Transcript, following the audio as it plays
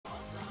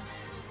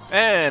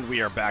And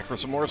we are back for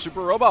some more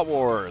Super Robot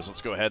Wars.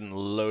 Let's go ahead and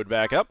load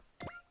back up.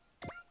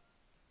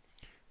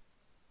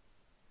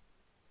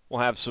 We'll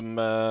have some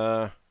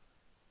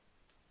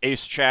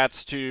ace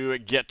chats to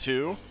get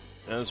to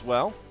as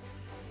well.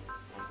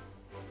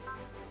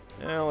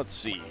 Now, let's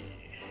see.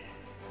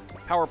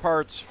 Power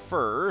parts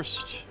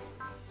first.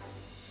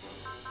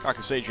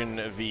 Caucasian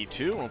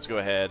V2. Let's go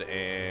ahead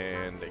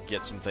and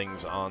get some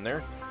things on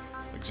there.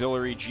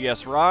 Auxiliary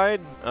GS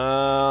ride.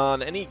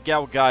 On any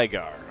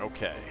Galgaigar.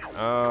 Okay.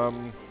 So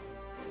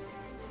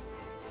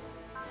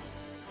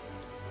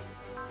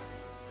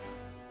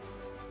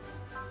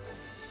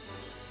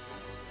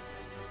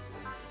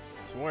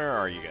where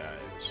are you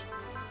guys?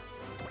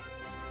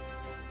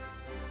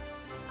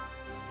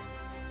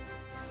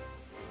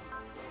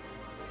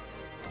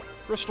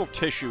 Crystal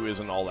Tissue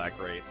isn't all that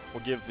great.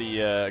 We'll give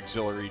the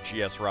Auxiliary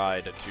GS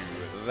ride to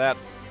that.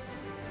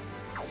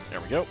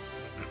 There we go.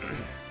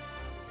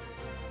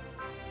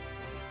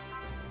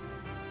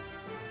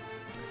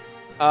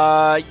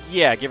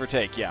 Yeah, give or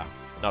take, yeah.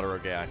 Not a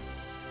rogue AI.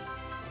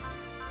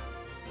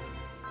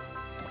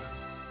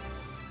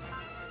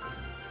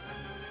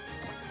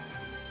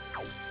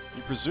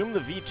 You presume the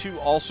V2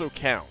 also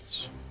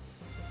counts.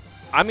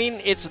 I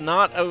mean, it's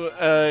not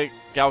a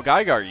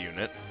Galgaigar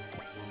unit.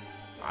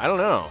 I don't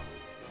know.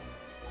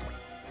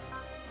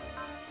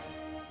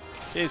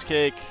 Daze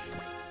Cake,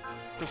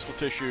 Crystal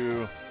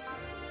Tissue,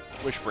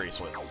 Wish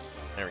Bracelet.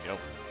 There we go.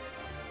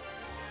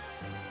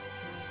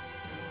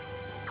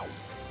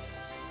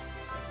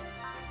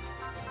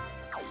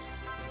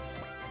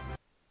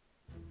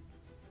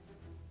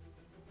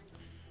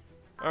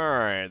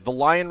 Alright, the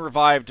Lion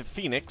revived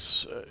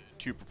Phoenix.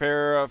 To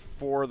prepare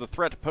for the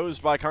threat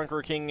posed by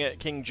Conqueror King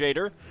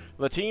Jader,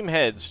 the team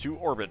heads to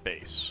Orbit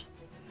Base.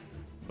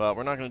 But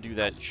we're not going to do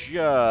that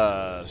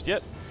just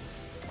yet.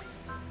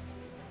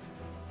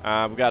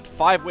 We've got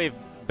 5-Wave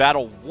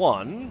Battle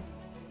 1.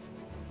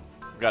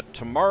 We've got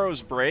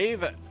Tomorrow's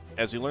Brave.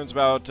 As he learns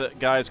about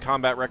Guy's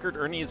combat record,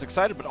 Ernie is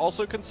excited but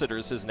also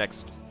considers his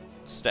next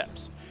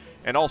steps.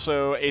 And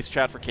also Ace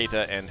Chat for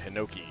Keita and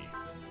Hinoki.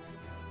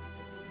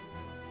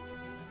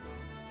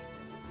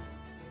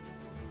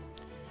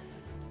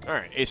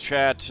 Alright, Ace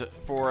Chat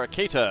for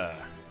Keita.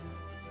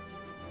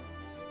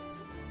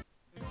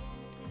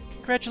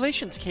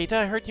 Congratulations, Keita.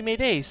 I heard you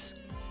made ace.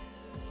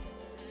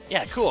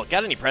 Yeah, cool.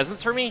 Got any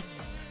presents for me?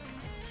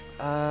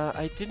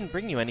 I didn't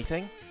bring you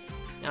anything.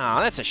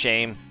 Aw, that's a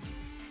shame.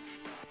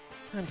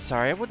 I'm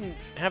sorry, I wouldn't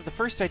have the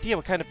first idea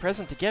what kind of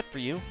present to get for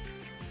you.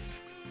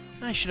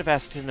 I should have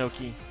asked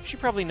Hinoki. She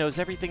probably knows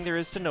everything there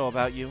is to know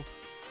about you.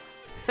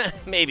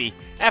 Maybe.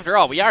 After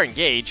all, we are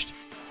engaged.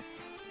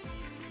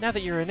 Now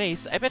that you're an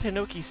ace, I bet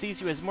Hinoki sees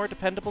you as more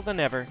dependable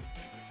than ever.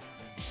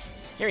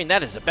 Hearing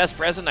that is the best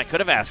present I could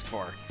have asked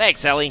for.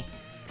 Thanks, Ellie.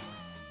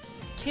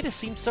 Keita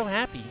seems so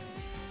happy.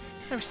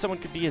 I wish someone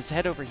could be as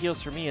head over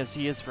heels for me as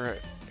he is for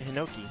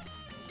Hinoki.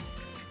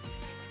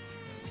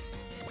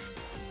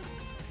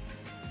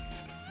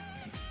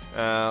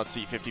 Let's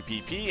see, 50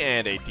 PP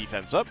and a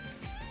defense up.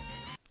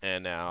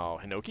 And now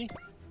Hinoki.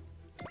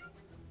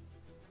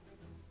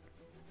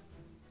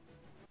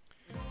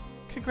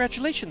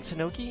 Congratulations,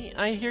 Hinoki.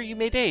 I hear you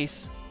made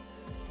ace.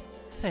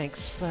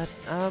 Thanks, but,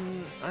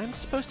 I'm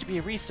supposed to be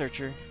a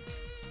researcher.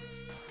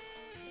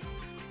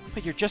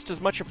 But you're just as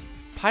much a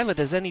pilot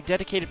as any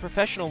dedicated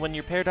professional when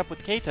you're paired up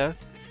with Keita.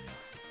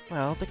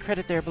 Well, the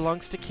credit there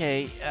belongs to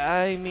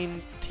I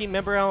mean, team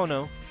member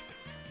Aono.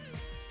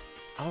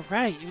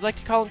 Alright, you like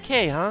to call him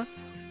K, huh?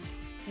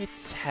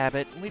 It's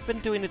habit. We've been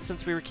doing it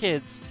since we were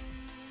kids.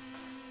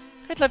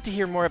 I'd love to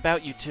hear more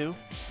about you two.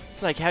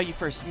 Like how you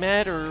first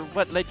met, or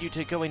what led you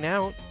to going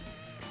out.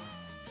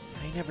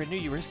 I never knew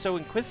you were so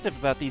inquisitive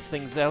about these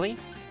things, Ellie.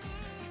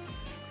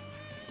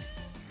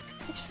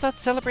 I just thought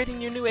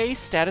celebrating your new ace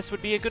status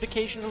would be a good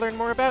occasion to learn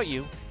more about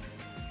you.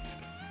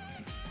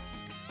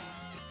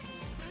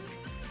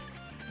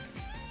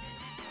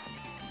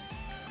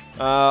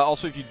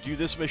 Also, if you do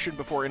this mission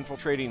before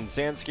infiltrating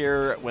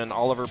Zanskare, when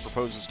Oliver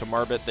proposes to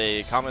Marbit,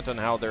 they comment on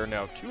how there are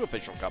now 2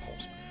 official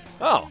couples.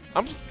 Oh,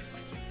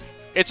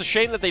 it's a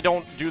shame that they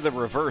don't do the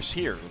reverse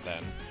here,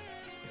 then.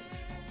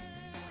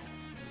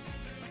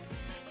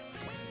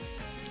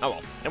 Oh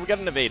well. And we got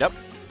an evade up.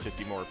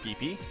 50 more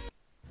PP.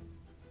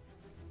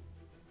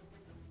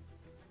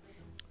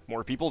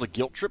 More people to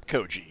guilt trip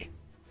Koji.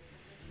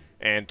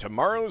 And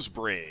Tomorrow's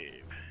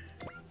Brave.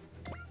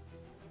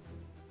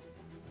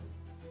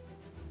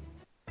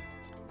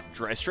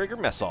 Drystrager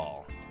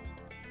Messall.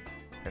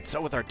 And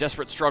so with our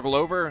desperate struggle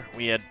over,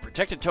 we had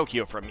protected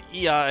Tokyo from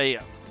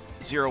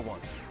EI-01.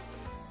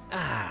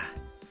 Ah.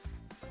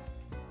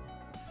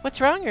 What's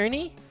wrong,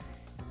 Ernie?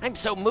 I'm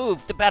so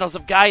moved. The battles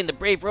of Guy and the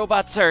brave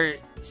robots are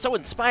so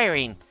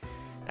inspiring.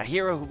 A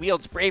hero who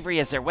wields bravery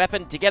as their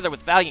weapon, together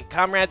with valiant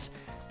comrades,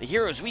 the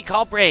heroes we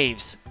call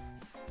Braves.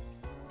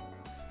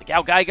 The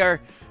Galgaigar,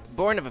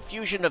 born of a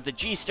fusion of the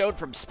G-Stone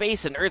from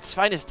space and Earth's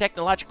finest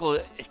technological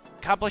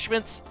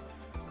accomplishments,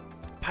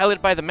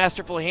 piloted by the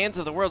masterful hands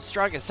of the world's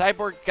strongest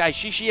cyborg, Guy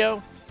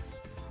Shishio,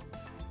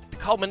 the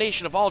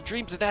culmination of all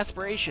dreams and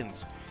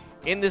aspirations.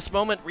 In this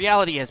moment,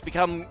 reality has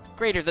become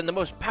greater than the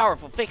most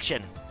powerful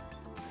fiction.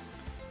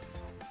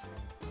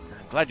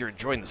 I'm glad you're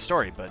enjoying the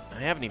story, but I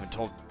haven't even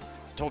told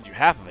you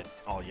half of it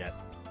all yet.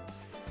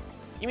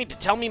 You mean to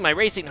tell me my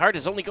racing heart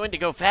is only going to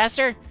go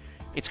faster?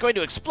 It's going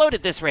to explode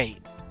at this rate.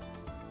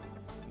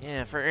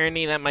 Yeah, for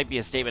Ernie, that might be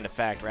a statement of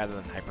fact rather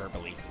than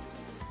hyperbole.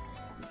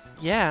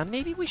 Yeah,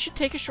 maybe we should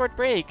take a short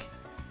break.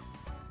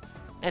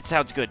 That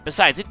sounds good.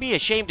 Besides, it'd be a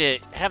shame to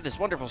have this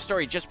wonderful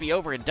story just be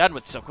over and done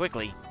with so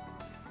quickly.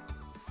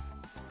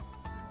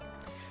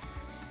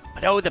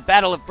 But oh, the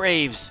Battle of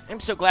Braves. I'm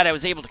so glad I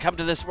was able to come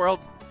to this world.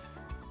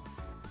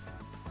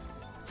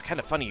 It's kind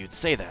of funny you'd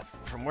say that.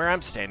 From where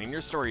I'm standing,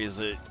 your story is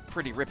a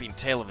pretty ripping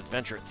tale of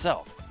adventure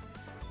itself.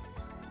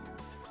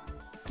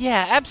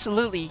 Yeah,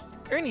 absolutely.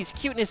 Ernie's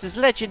cuteness is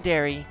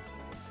legendary.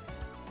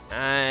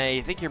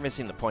 I think you're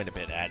missing the point a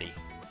bit, Addie.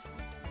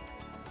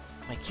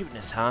 My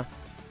cuteness, huh?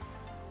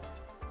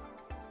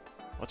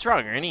 What's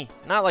wrong, Ernie?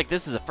 Not like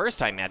this is the first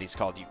time Addie's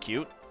called you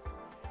cute.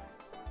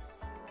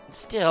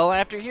 Still,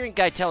 after hearing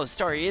Guy tell his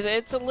story,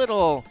 it's a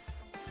little...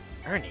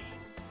 Ernie.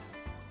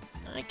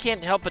 I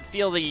can't help but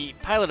feel the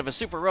pilot of a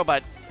super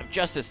robot of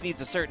justice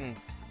needs a certain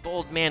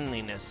bold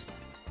manliness.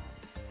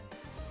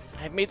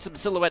 I've made some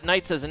silhouette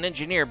nights as an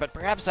engineer, but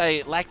perhaps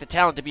I lack the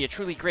talent to be a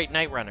truly great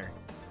night runner.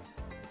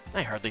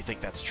 I hardly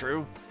think that's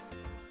true.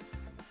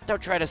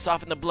 Don't try to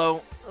soften the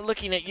blow.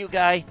 Looking at you,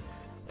 Guy,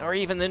 or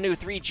even the new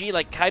 3G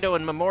like Kaido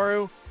and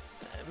Mamoru,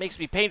 makes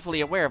me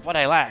painfully aware of what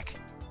I lack.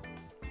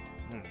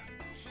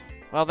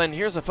 Well then,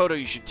 here's a photo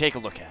you should take a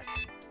look at.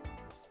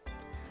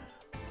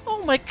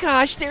 Oh my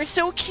gosh, they're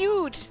so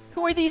cute!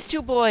 Who are these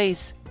two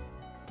boys?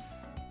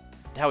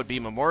 That would be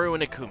Mamoru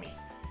and Ikumi,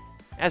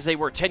 as they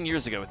were 10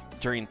 years ago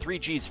during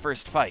 3G's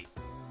first fight.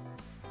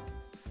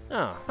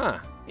 Oh, huh.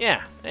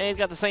 Yeah, they've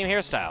got the same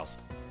hairstyles.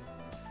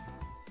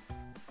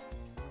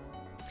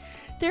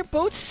 They're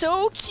both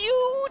so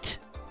cute!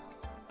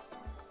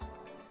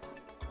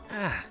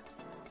 Ah.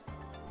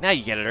 Now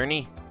you get it,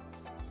 Ernie.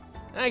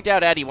 I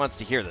doubt Addie wants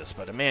to hear this,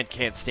 but a man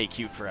can't stay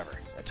cute forever.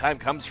 A time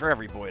comes for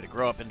every boy to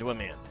grow up into a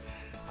man.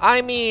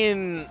 I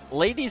mean,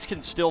 ladies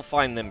can still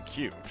find them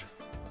cute.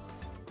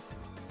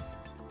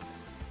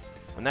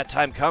 When that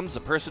time comes, the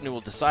person who will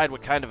decide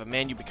what kind of a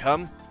man you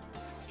become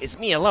is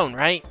me alone,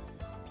 right?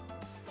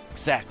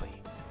 Exactly.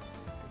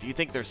 If you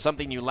think there's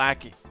something you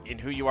lack in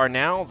who you are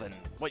now, then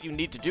what you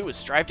need to do is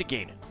strive to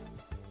gain it.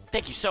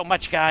 Thank you so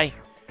much, Guy.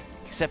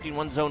 Accepting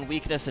one's own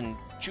weakness and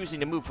choosing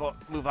to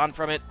move on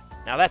from it,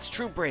 now that's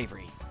true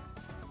bravery.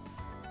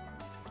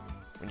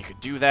 When you can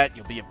do that,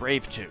 you'll be a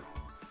brave too.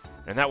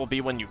 And that will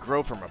be when you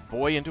grow from a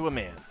boy into a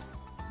man.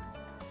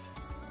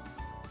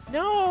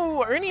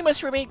 No, Ernie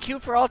must remain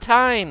cute for all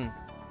time.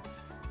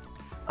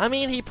 I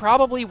mean, he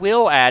probably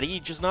will, Addie,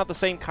 just not the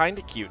same kind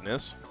of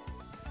cuteness.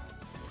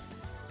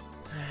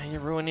 You're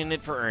ruining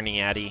it for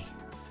Ernie, Addie.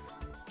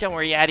 Don't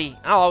worry, Addie.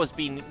 I'll always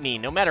be me,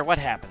 no matter what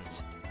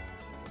happens.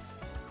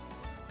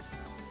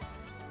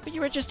 But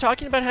you were just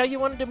talking about how you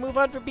wanted to move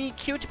on from being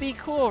cute to being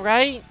cool,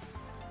 right?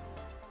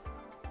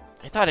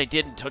 I thought I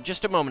did until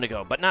just a moment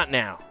ago, but not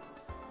now.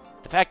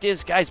 The fact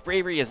is, Guy's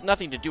bravery has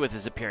nothing to do with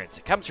his appearance.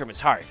 It comes from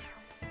his heart.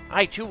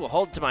 I, too, will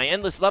hold to my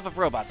endless love of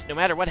robots, no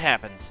matter what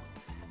happens.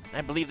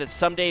 I believe that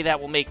someday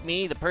that will make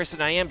me, the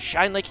person I am,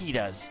 shine like he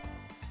does.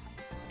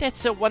 That's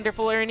so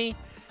wonderful, Ernie.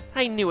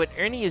 I knew it.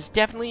 Ernie is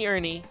definitely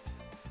Ernie.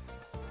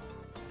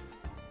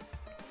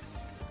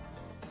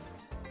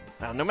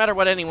 Well, no matter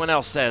what anyone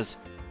else says,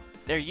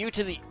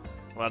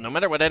 no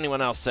matter what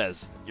anyone else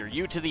says, you're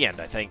you to the end,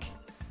 I think.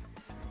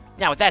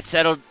 Now, with that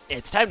settled,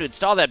 it's time to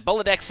install that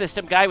Bullet X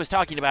system Guy was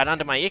talking about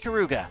onto my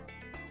Ikaruga.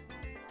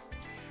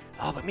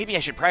 Oh, but maybe I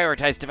should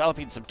prioritize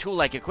developing some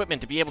tool-like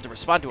equipment to be able to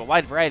respond to a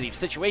wide variety of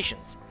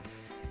situations.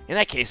 In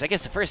that case, I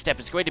guess the first step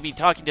is going to be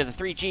talking to the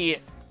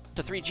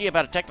 3G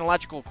about a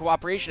technological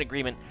cooperation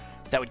agreement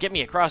that would get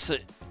me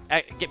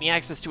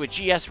access to a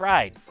GS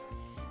ride.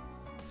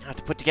 I have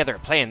to put together a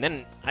plan,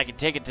 then I can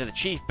take it to the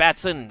Chief,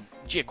 Batson, and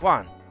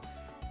Jiaquan.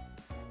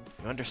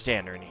 You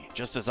understand, Ernie.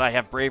 Just as I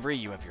have bravery,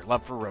 you have your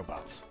love for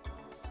robots.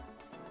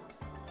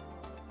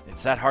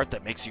 It's that heart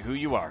that makes you who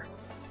you are,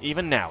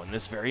 even now in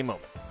this very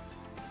moment.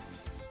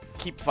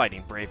 Keep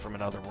fighting, Brave from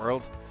another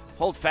world.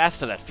 Hold fast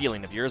to that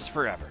feeling of yours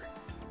forever.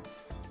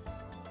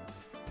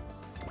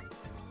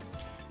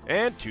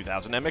 And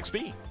 2,000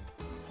 MXP.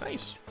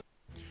 Nice.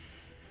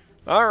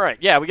 Alright,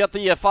 yeah, we got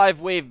the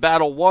 5-wave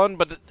battle 1,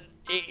 but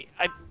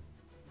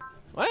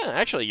well,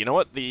 actually, you know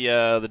what?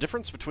 The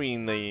difference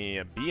between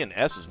the B and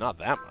S is not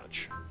that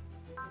much.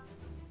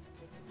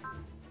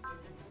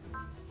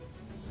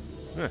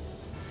 Huh.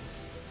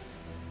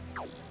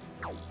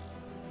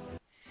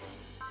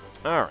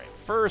 Alright,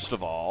 first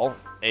of all,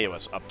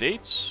 AOS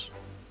updates.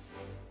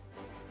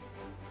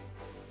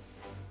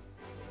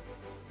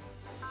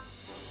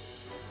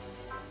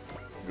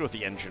 Go with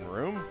the engine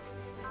room.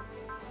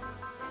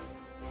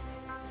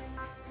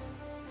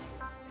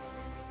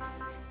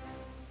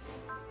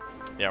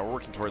 Yeah, we're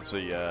working towards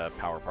the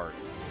power part.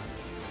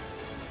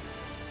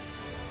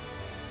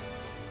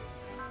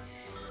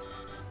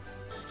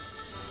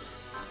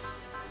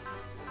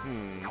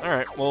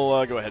 Alright,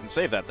 we'll go ahead and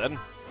save that then.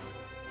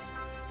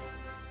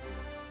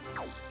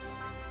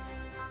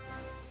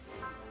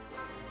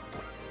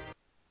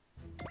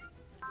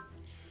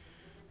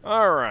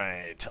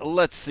 Alright,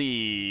 let's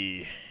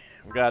see.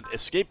 We've got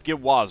Escape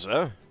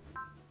Giwaza.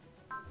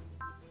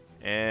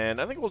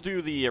 And I think we'll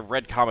do the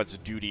Red Comet's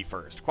duty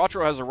first.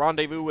 Quattro has a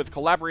rendezvous with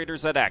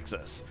collaborators at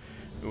Axis,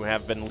 who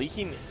have been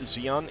leaking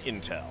Xeon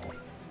intel.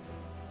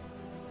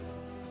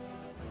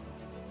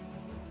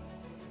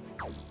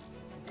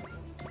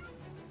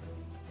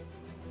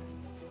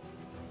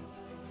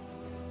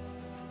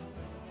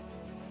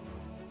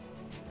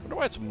 I wonder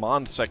why it's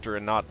Mond Sector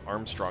and not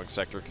Armstrong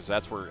Sector, because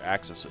that's where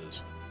Axis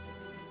is.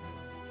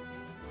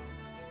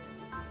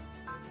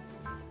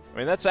 I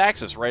mean, that's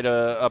Axis right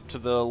up to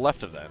the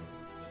left of that.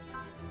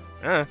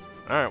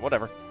 Alright,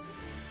 whatever.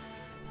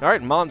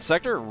 Alright, Mond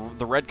Sector,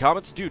 the Red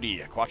Comet's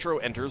duty. Quattro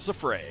enters the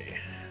fray.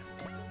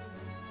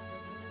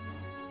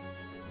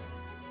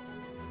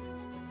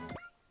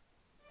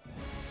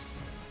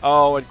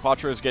 Oh, and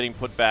Quattro is getting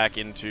put back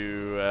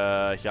into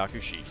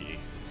Hyakushiki.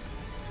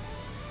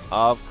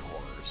 Of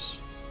course.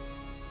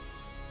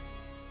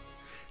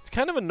 It's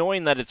kind of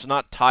annoying that it's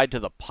not tied to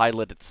the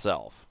pilot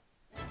itself.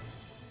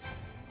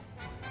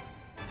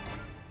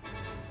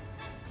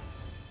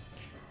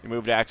 They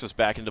moved Axis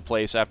back into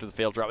place after the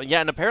failed drop.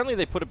 Yeah, and apparently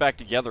they put it back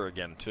together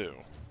again, too.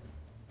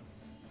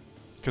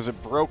 Because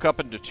it broke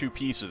up into two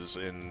pieces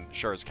in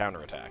Char's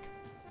counterattack.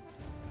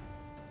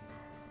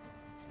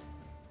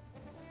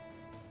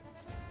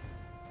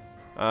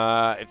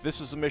 If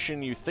this is the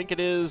mission you think it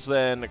is,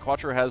 then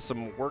Quattro has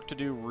some work to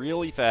do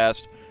really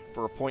fast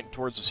for a point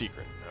towards the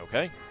secret,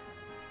 okay?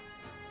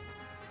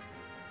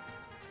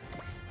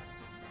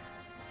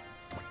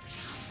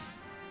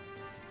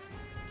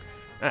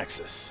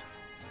 Axis.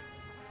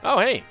 Oh,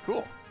 hey,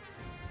 cool.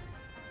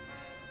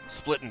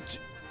 Split in two.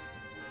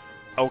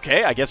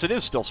 Okay, I guess it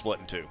is still split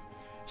in two.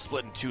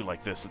 Split in two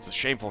like this, it's a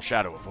shameful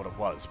shadow of what it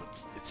was,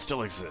 but it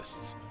still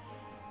exists.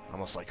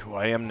 Almost like who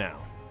I am now.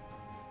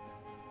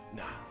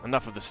 Nah,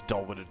 enough of this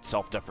dull-witted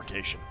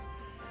self-deprecation.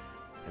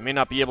 I may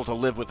not be able to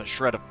live with a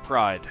shred of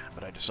pride,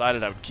 but I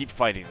decided I would keep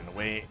fighting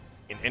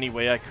in any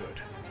way I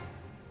could.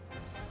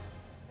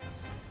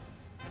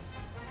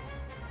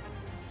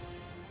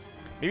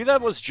 Maybe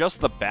that was just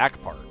the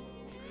back part.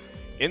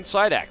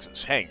 Inside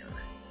Axis, hangar.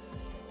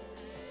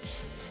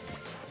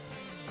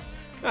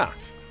 Ah,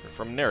 you're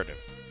from Narrative.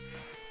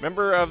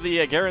 Member of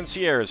the Garen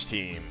Sierra's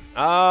team.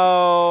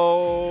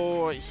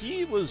 Oh,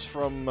 he was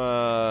from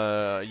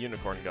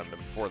Unicorn Gundam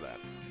before that,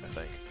 I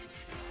think.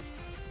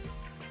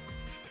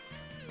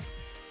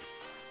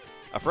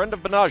 A friend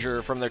of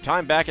Benager from their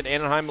time back at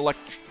Anaheim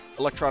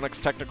Electronics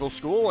Technical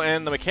School,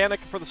 and the mechanic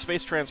for the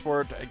space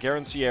transport,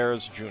 Garen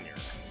Sierra's Jr.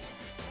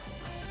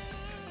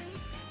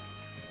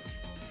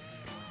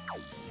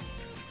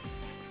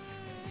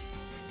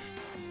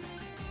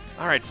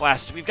 Alright,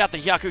 Flast, we've got the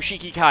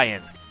Hyakushiki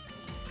Kaien.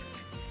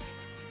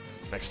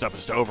 Next up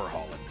is to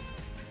overhaul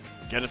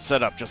it. Get it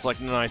set up, just like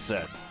Nanai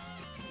said.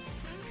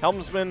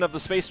 Helmsman of the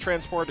space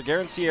transport,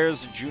 Garen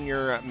Sierra's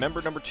Jr.,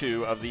 member number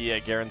 2 of the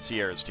Garen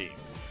Sierra's team.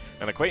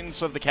 An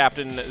acquaintance of the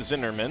Captain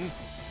Zinnerman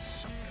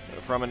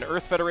from an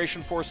Earth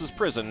Federation Forces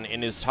prison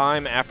in his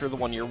time after the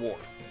One-Year War.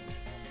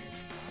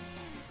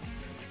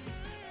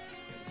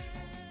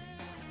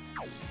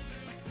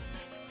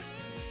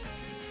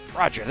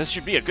 Roger, this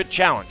should be a good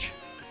challenge.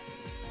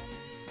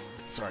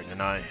 Sorry,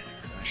 Nanai.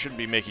 I shouldn't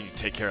be making you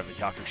take care of the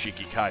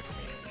Hyakushiki Kai for me.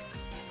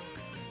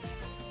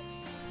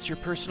 It's your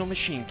personal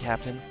machine,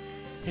 Captain.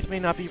 It may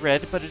not be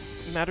red, but it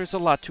matters a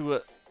lot to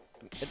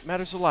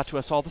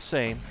us all the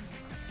same.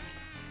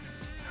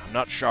 I'm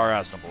not Char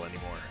Aznable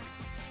anymore.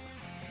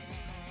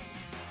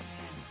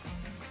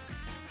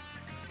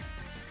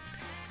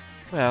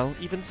 Well,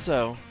 even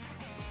so.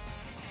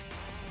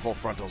 Full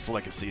Frontal's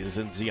legacy is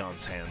in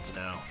Xeon's hands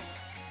now.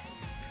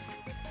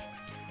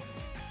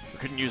 We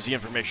couldn't use the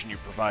information you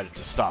provided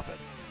to stop it.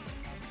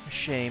 A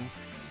shame.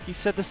 He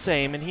said the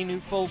same, and he knew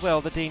full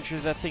well the danger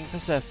that thing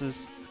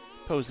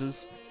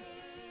poses.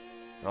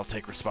 I'll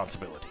take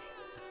responsibility.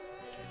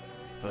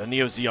 For the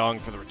Neo-Zeong,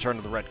 for the return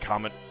of the Red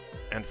Comet,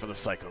 and for the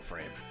Psycho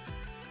Frame.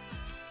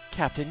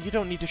 Captain, you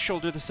don't need to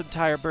shoulder this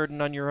entire burden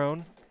on your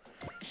own.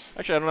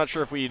 Actually, I'm not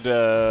sure if we'd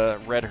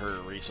read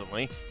her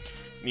recently.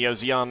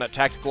 Neo-Zeon,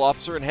 tactical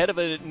officer and head of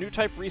a new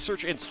type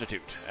research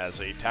institute. As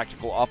a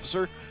tactical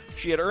officer,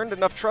 she had earned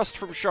enough trust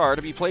from Char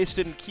to be placed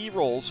in key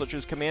roles such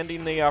as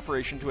commanding the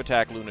operation to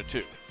attack Luna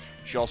 2.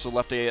 She also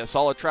left a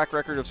solid track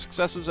record of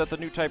successes at the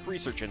New Type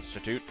Research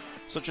Institute,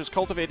 such as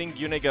cultivating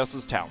Gyune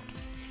Gus's talent.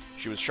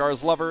 She was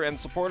Char's lover and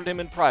supported him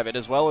in private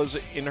as well as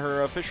in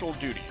her official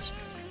duties.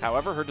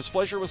 However, her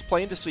displeasure was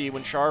plain to see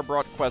when Char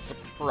brought Quest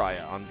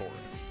Pariah on board.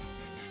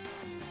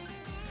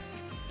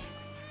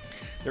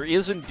 There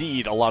is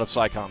indeed a lot of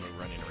Saikamu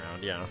running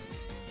around, yeah.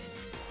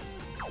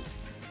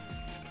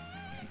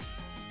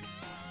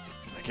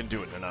 I can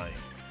do it, Nanai.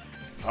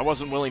 If I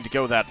wasn't willing to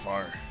go that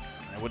far,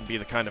 I wouldn't be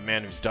the kind of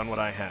man who's done what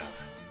I have.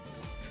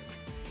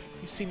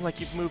 You seem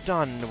like you've moved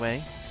on in a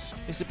way.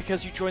 Is it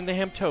because you joined the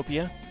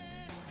Hamtopia?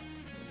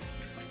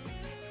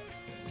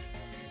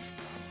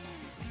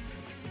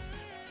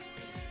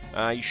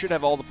 You should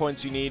have all the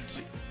points you need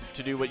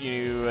to do what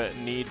you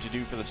need to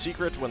do for the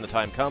secret when the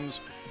time comes,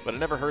 but it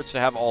never hurts to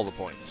have all the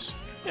points.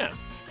 Yeah,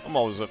 I'm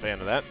always a fan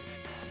of that.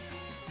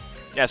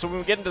 Yeah, so when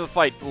we get into the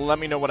fight, let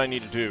me know what I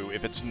need to do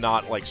if it's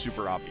not, like,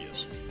 super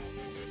obvious.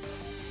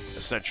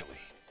 Essentially.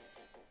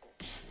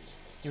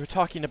 You were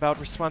talking about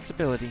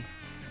responsibility.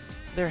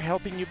 They're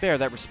helping you bear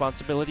that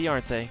responsibility,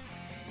 aren't they?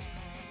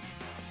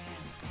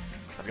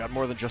 I've got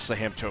more than just the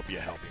Hamtopia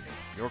helping me.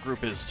 Your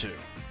group is too.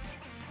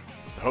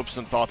 The hopes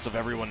and thoughts of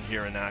everyone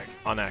here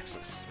on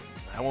Axis.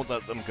 I won't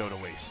let them go to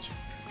waste.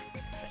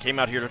 I came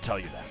out here to tell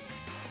you that.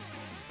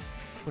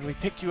 When we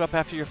picked you up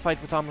after your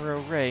fight with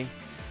Amuro Ray,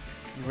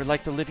 you were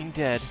like the living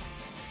dead.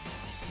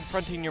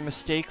 Confronting your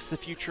mistakes, the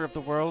future of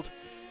the world,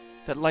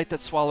 that light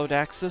that swallowed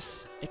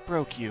Axis, it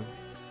broke you.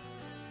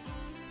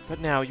 But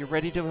now you're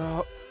ready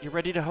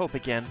to hope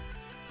again.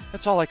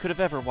 That's all I could have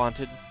ever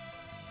wanted.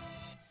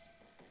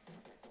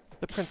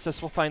 The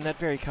princess will find that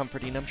very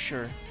comforting, I'm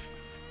sure.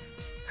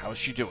 How is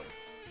she doing?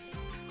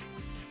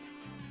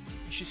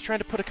 She's trying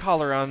to put a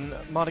collar on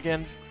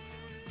Monaghan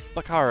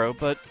Bacaro,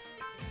 but...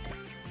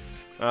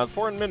 The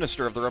Foreign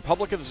Minister of the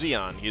Republic of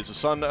Zeon. He is the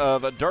son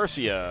of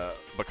Darcia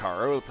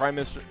Bacaro, the Prime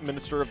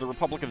Minister of the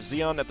Republic of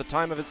Zeon at the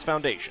time of its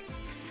foundation.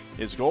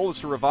 His goal is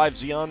to revive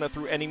Zeon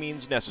through any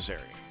means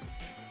necessary.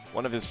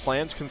 One of his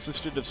plans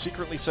consisted of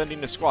secretly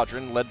sending a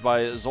squadron led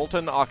by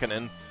Zoltan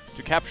Akanen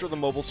to capture the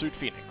Mobile Suit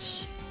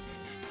Phoenix.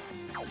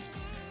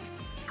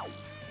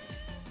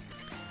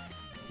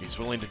 He's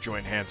willing to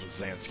join hands with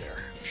Zanskar.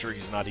 I'm sure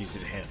he's not easy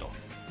to handle.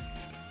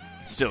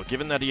 Still,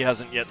 given that he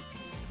hasn't yet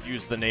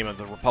used the name of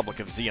the Republic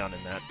of Zeon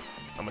in that,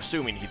 I'm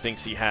assuming he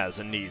thinks he has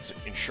and needs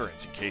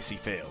insurance in case he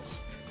fails.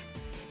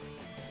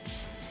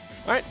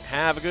 Alright,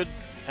 have a good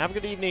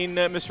evening,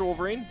 Mr.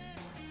 Wolverine.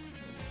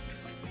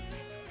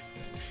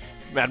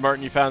 Mad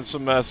Martin, you found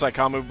some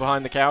Saikamu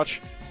behind the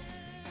couch?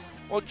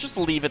 Well, just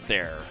leave it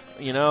there.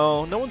 You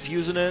know, no one's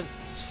using it.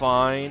 It's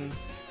fine.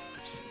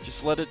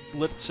 Just let it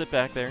sit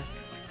back there.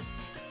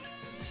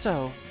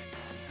 So,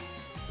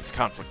 this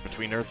conflict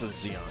between Earth and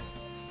Zeon.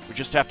 We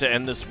just have to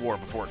end this war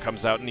before it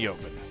comes out in the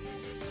open.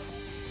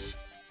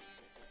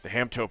 The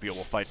Hamtopia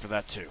will fight for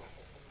that too.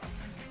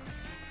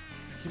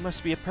 You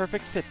must be a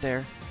perfect fit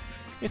there.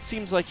 It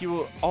seems like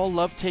you all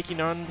love taking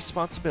on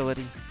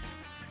responsibility.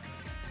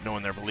 No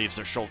one there believes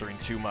they're shouldering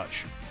too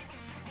much.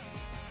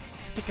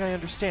 I think I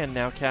understand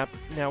now,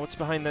 Now what's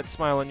behind that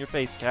smile on your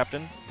face,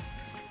 Captain?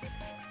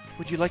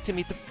 Would you like to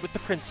meet with the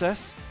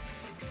princess?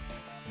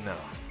 No,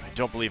 I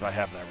don't believe I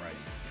have that right.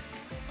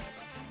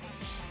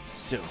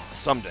 Still,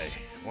 someday,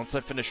 once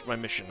I've finished my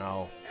mission,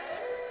 I'll...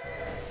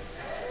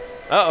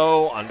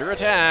 Uh-oh, under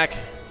attack!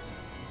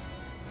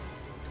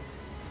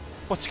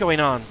 What's going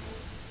on?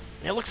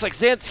 It looks like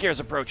Zanscar's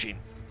approaching.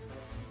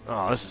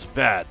 Oh, this is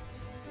bad.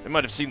 They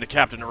might have seen the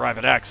captain arrive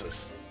at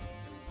Axis.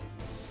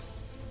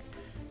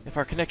 If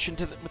our connection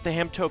with the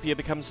Hamtopia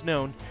becomes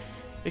known,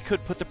 it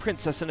could put the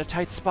princess in a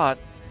tight spot.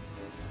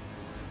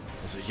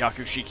 Is the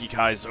Yakushiki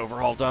Kai's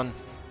overhaul done?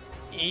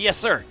 Yes,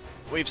 sir.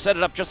 We've set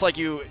it up just like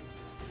you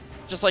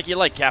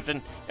like,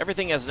 Captain.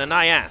 Everything as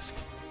Nanai asked.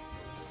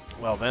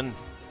 Well then.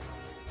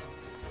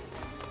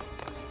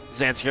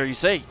 Zanskar, you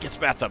say? Get to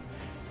bathtub.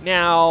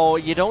 Now,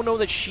 you don't know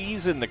that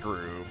she's in the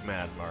group,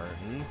 Mad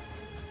Martin.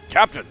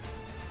 Captain,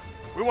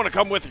 we want to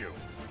come with you.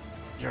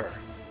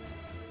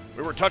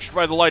 We were touched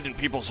by the light in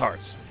people's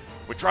hearts.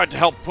 We tried to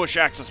help push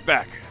Axis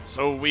back,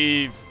 so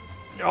we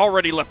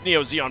already left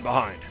Neo Zeon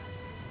behind.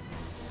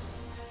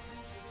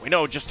 We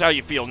know just how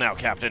you feel now,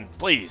 Captain.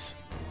 Please.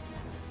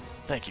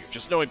 Thank you.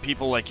 Just knowing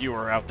people like you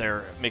are out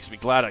there makes me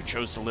glad I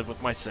chose to live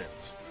with my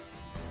sins.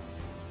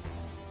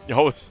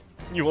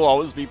 You will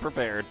always be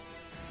prepared.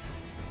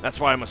 That's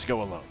why I must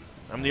go alone.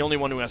 I'm the only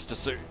one who has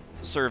to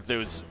serve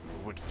those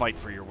who would fight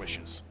for your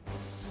wishes.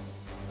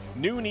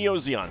 New Neo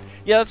Zeon.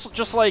 Yeah, that's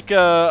just like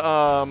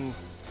Neo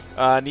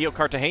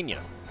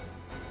Cartagena.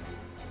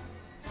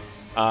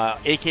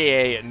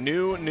 AKA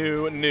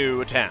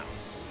new town.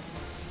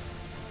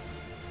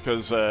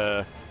 Because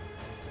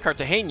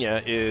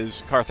Cartagena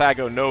is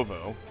Carthago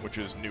Novo, which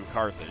is New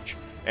Carthage.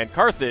 And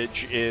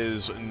Carthage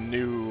is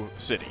New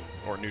City,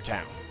 or New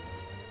Town.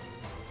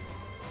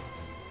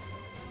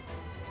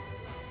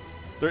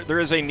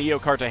 There is a Neo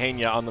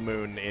Cartagena on the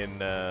moon in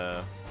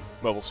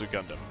Mobile Suit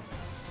Gundam.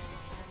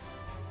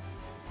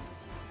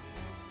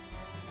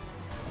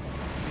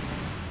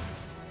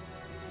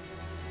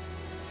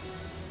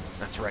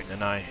 That's right,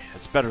 Nanai.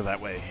 It's better that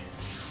way.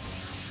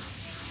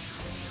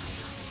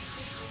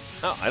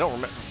 Oh, I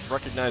don't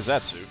recognize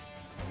that suit.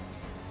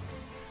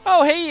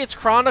 Oh, hey, it's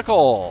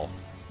Chronicle!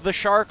 The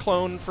Char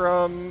clone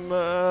from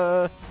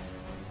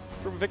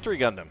Victory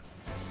Gundam.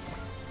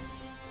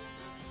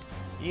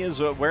 He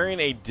is wearing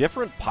a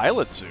different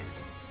pilot suit.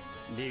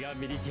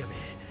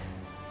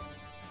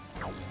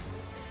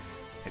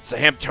 It's the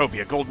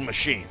Hamtopia Golden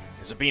Machine.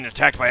 Is it being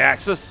attacked by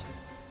Axis?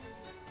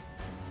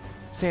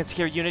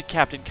 Zanskar Unit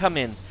Captain, come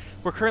in.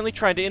 We're currently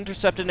trying to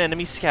intercept an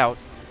enemy scout.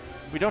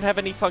 We don't have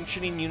any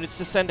functioning units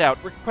to send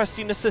out.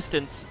 Requesting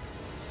assistance.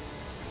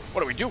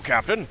 What do we do,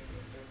 Captain?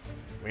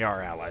 We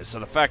are allies, so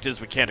the fact is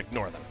we can't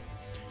ignore them.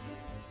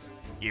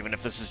 Even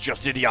if this is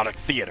just idiotic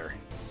theater.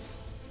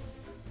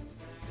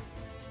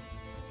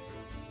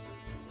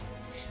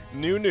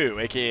 Nu,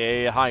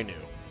 aka High Nu.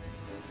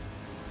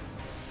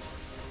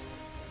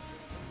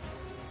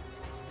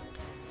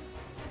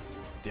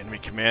 The enemy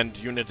command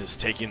unit is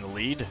taking the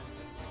lead.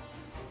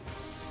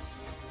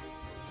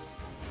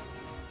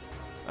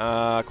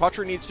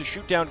 Quattro needs to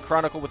shoot down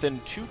Chronicle within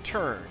 2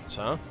 turns,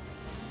 huh?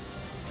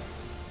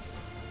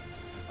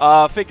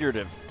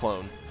 Figurative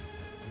clone.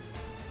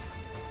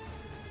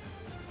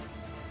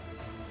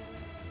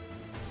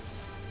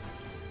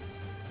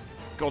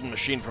 Golden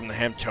machine from the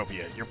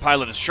Hamtopia. Your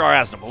pilot is Char,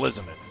 isn't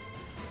it?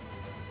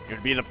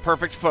 You'd be the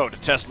perfect foe to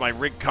test my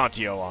rig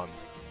Contio on.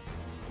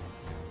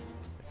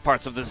 If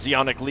parts of the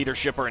Zeonic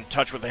leadership are in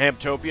touch with the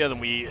Hamtopia,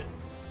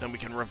 then we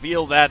can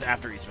reveal that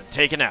after he's been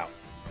taken out.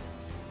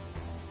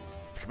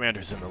 If the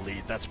commander's in the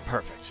lead, that's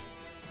perfect.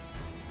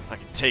 I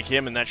can take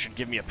him, and that should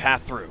give me a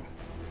path through.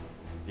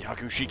 The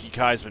Hakushiki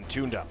Kai has been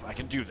tuned up. I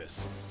can do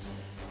this.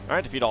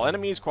 Alright, defeat all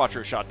enemies.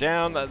 Quattro shot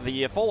down.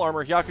 The full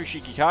armor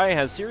Hyakushiki Kai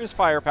has serious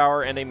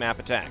firepower and a map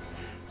attack.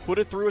 Put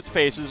it through its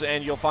paces,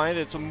 and you'll find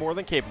it's more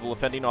than capable of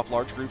fending off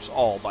large groups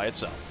all by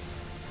itself.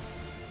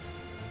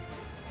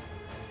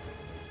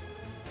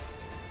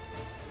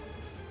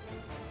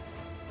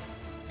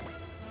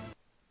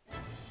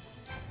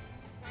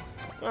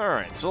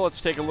 Alright, so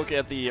let's take a look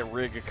at the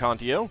Rig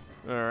Contio.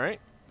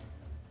 Alright.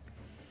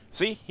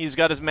 See, he's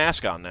got his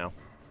mask on now.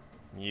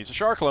 He's a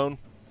Char clone.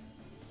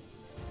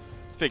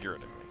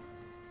 Figuratively.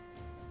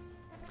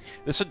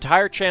 This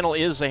entire channel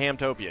is a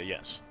Hamtopia,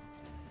 yes.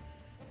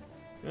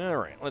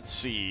 Alright, let's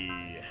see.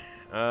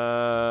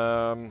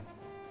 Ignore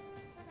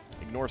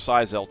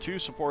size L2,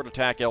 support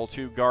attack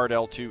L2, guard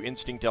L2,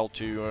 instinct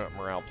L2,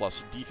 morale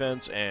plus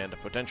defense, and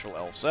potential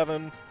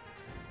L7.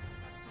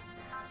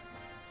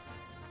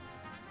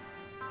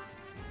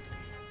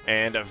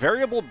 And a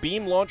variable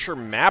beam launcher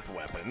map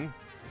weapon.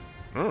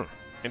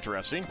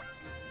 Interesting.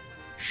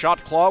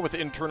 Shot claw with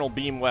internal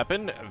beam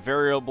weapon,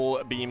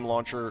 variable beam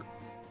launcher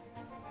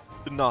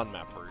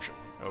non-map version.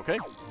 Okay.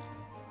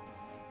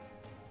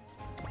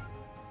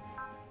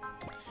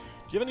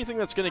 Do you have anything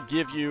that's going to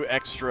give you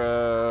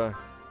extra...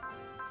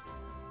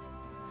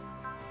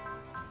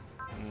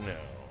 No.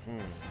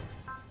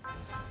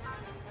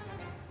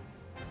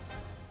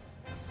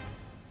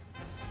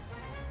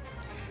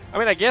 I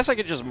mean, I guess I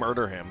could just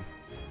murder him.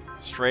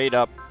 Straight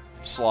up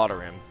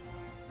slaughter him.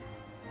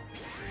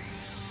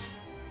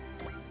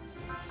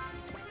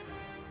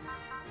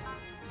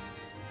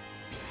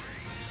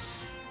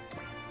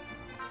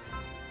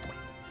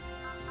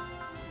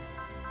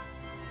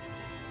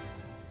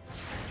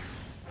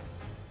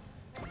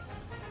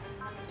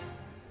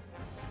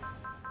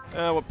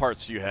 What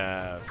parts do you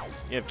have?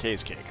 You have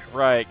Case Cake.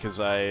 Right, because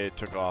I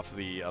took off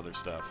the other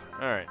stuff.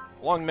 Alright.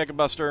 Long Mega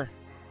Buster.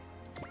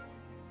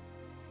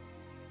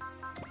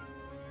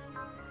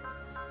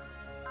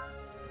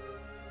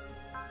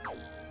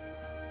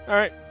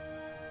 Alright.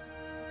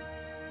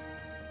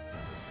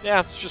 Yeah,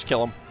 let's just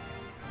kill him.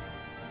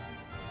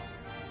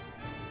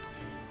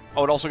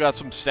 Oh, it also got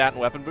some stat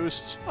and weapon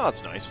boosts? Oh,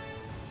 that's nice.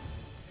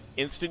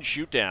 Instant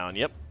shoot down,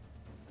 yep.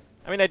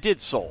 I mean, I did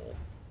Soul,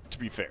 to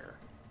be fair.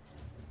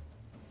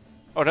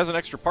 Oh, it has an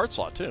extra part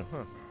slot, too.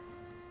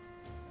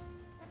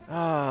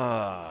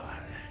 Huh.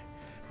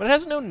 But it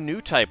has no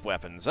new type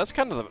weapons. That's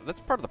kind of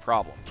that's part of the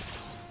problem.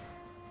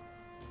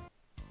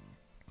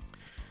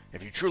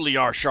 If you truly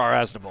are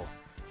Char,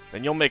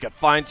 then you'll make a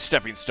fine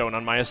stepping stone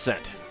on my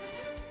ascent.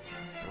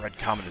 The Red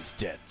Comet is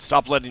dead.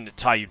 Stop letting it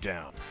tie you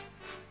down.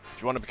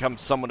 If you want to become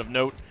someone of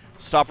note,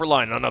 stop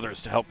relying on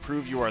others to help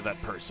prove you are that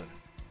person.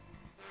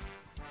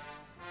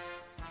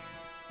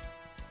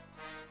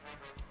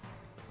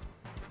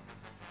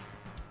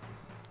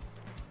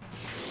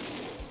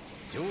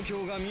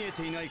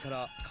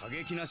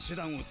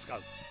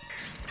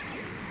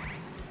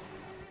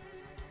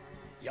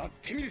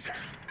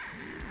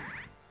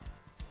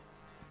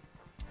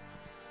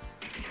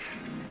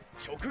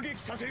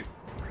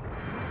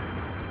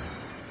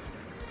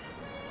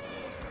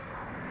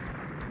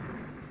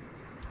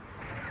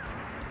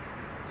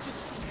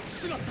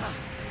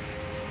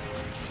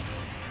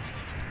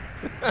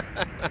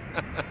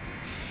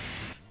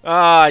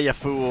 Ah, you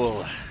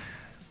fool.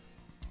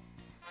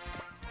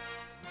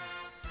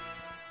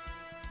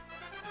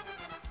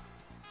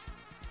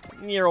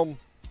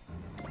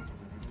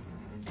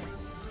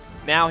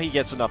 Now he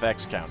gets enough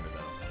X counter, though.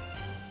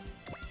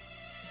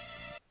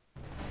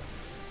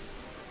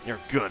 You're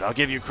good. I'll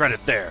give you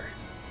credit there.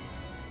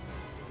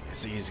 I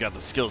see he's got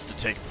the skills to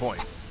take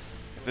point.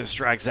 If this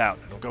drags out,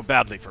 it'll go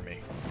badly for me.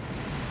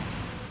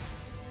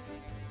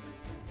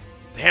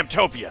 The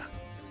Hamtopia!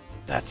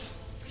 That's...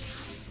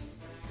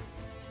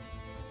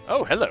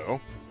 Oh,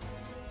 hello.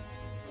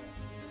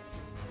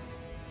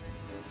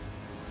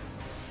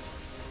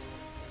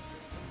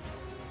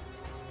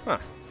 Huh.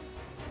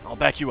 I'll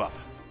back you up.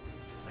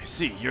 I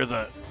see, you're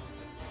the...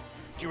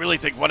 Do you really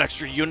think one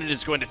extra unit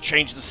is going to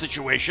change the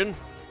situation?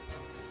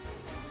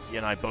 He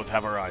and I both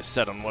have our eyes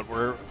set on what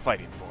we're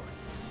fighting for.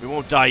 We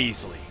won't die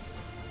easily.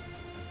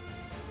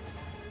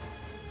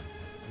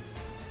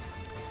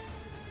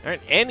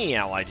 Alright, any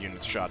allied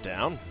units shot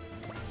down.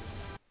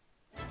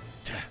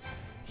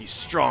 He's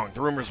strong.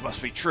 The rumors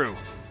must be true.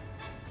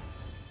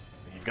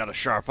 You've got a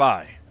sharp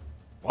eye.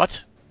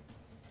 What?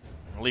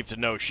 I'm relieved to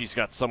know she's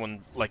got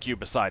someone like you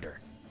beside her.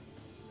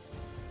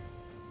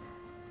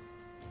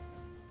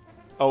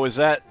 Oh, is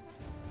that...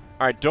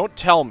 Alright, don't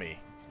tell me.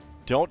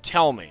 Don't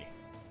tell me.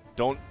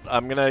 Don't...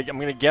 I'm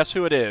gonna guess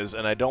who it is,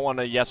 and I don't want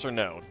a yes or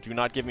no. Do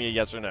not give me a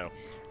yes or no.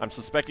 I'm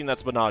suspecting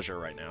that's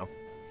Benaja right now.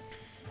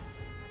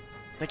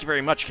 Thank you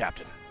very much,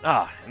 Captain.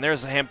 Ah, and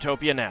there's the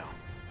Hamtopia now.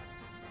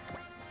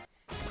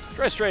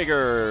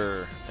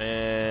 Dreistrager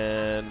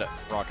and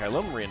Rock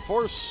Ilum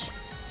reinforce.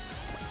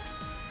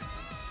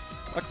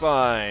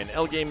 Uckvine,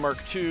 L-Game Mark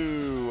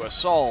II,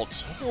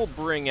 Assault. We'll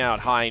bring out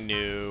High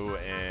Nu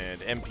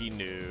and MP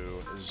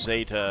Nu,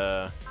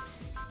 Zeta.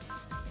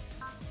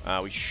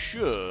 We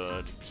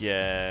should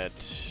get...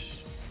 shoot,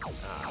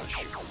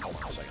 hold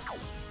on a second.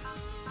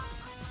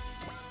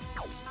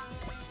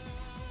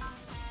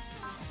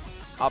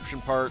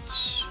 Option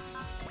parts.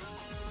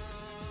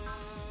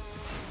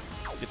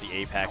 Get the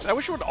Apex. I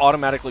wish it would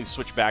automatically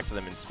switch back to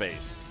them in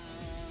space.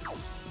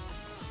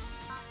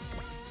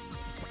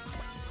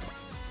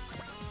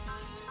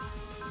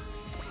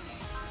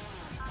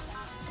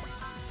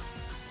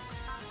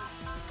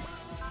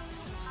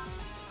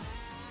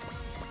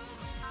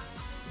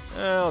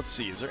 Let's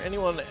see. Is there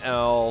anyone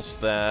else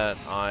that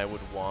I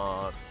would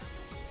want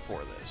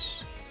for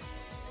this?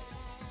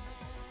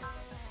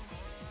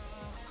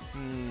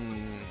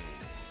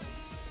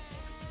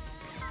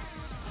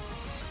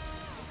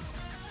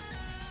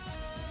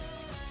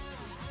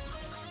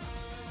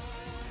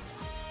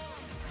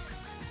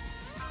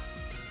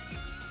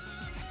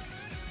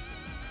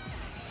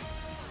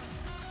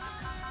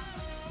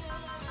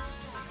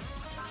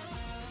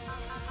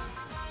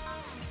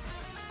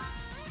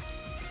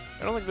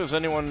 I don't think there's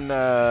anyone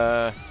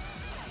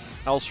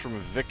else from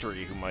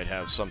Victory who might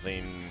have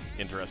something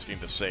interesting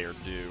to say or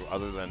do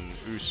other than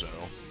Uso.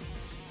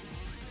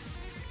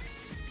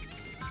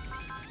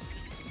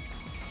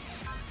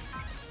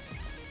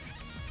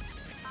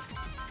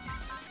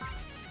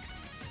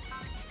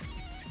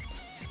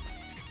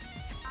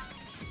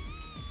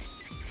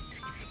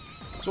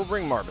 So we'll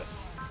bring Marvin.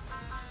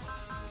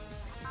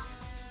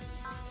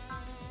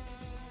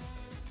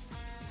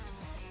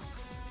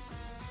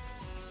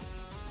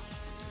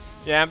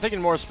 Yeah, I'm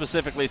thinking more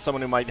specifically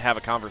someone who might have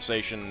a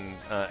conversation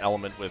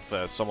element with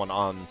someone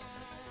on,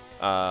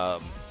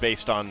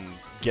 based on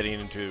getting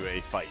into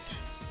a fight.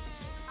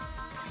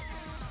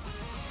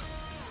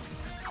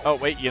 Oh,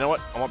 wait, you know what?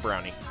 I want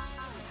Brownie.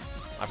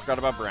 I forgot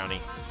about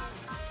Brownie.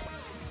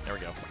 There we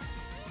go.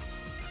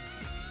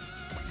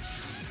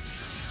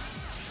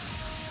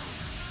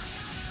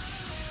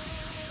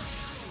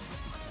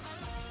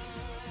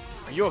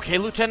 Are you okay,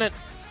 Lieutenant?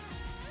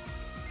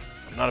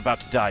 I'm not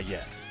about to die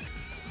yet.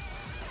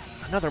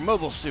 Another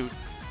mobile suit.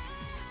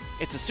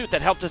 It's a suit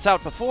that helped us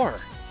out before.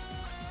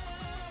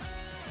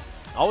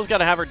 Always got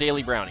to have our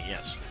daily brownie,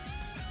 yes.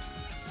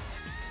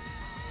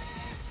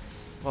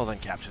 Well then,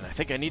 Captain, I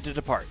think I need to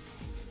depart.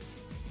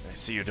 I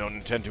see you don't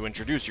intend to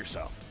introduce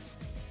yourself.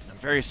 I'm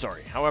very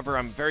sorry. However,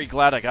 I'm very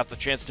glad I got the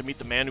chance to meet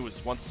the man who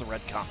was once the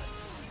Red Comet.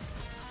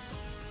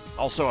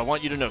 Also, I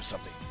want you to know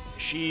something.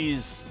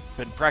 She's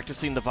been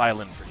practicing the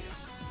violin for you.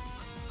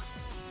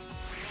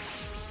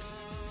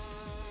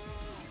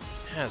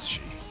 Has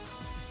she?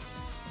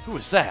 Who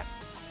is that?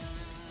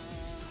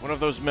 One of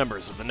those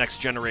members of the next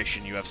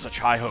generation you have such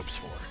high hopes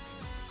for.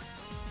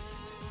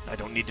 I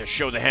don't need to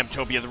show the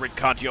Hamtopia the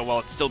Ridcontio while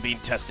it's still being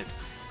tested.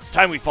 It's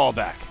time we fall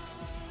back.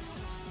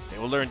 They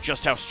will learn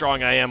just how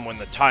strong I am when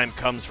the time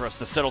comes for us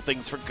to settle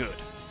things for good.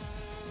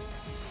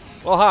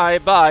 Well, hi,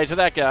 bye to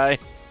that guy.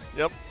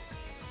 Yep.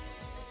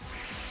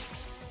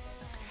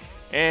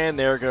 And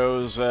there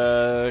goes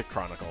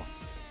Chronicle.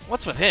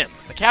 What's with him?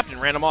 The captain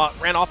ran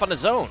off on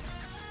his own.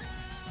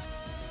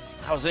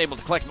 I wasn't able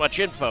to collect much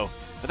info,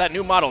 but that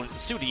new model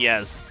suit he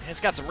has,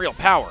 it's got some real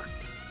power.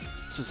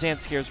 So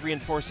Zanscare's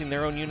reinforcing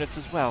their own units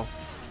as well,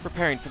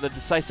 preparing for the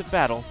decisive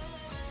battle.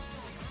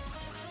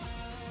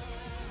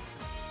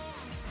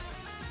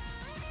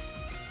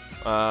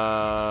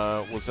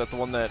 Was that the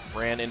one that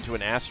ran into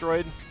an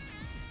asteroid?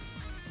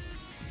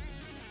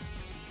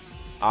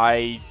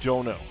 I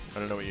don't know. I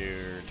don't know what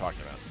you're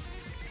talking about.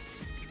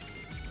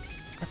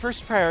 Our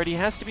first priority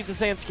has to be the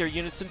Zanscare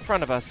units in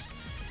front of us.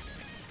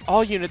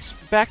 All units,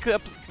 back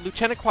up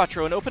Lieutenant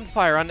Quattro and open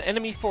fire on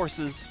enemy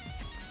forces.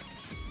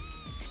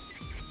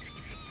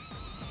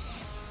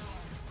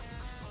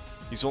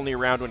 He's only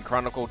around when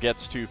Chronicle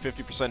gets to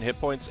 50% hit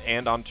points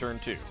and on turn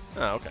 2.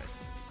 Oh, okay.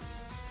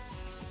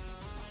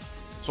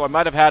 So I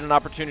might have had an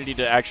opportunity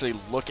to actually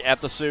look at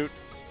the suit.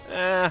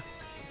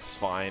 It's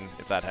fine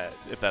if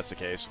that's the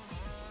case.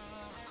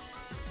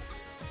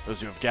 Those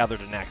who have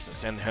gathered in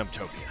Axis and the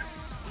Hamtopia.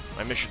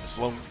 My mission is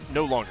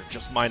no longer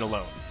just mine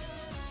alone.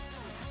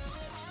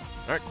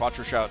 Alright,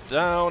 Quattro shot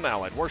down,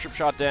 Allied Warship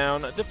shot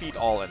down, defeat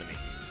all enemies.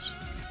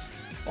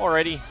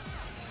 Alrighty.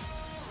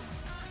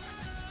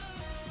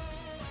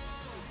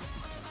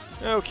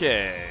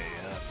 Okay,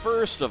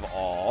 first of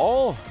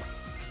all...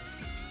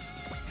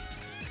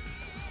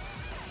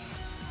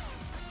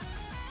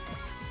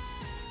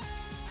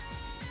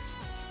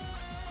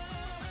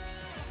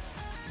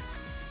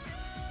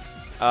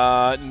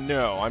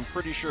 no, I'm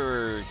pretty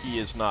sure he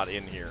is not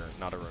in here,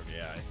 not a rogue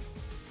AI.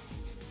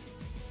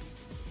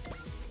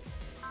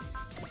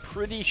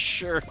 Pretty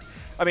sure...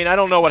 I mean, I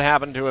don't know what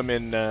happened to him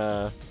in,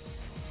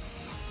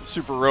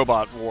 Super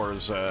Robot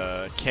Wars,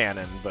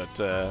 canon, but,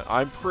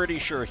 I'm pretty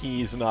sure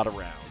he's not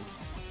around.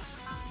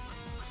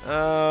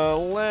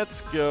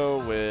 Let's go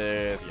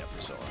with... yeah,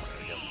 Priscilla. There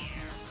we go.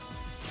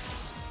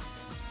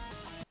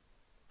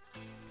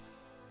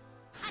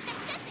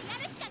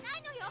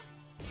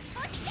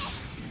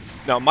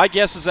 Now, my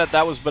guess is that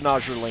that was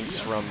Benager Lynx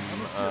from,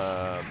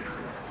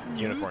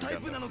 Unicorn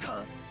Gundam.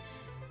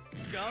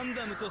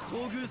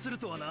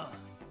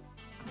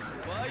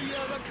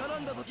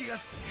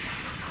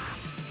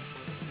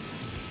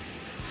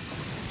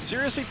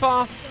 Seriously,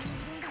 Pa?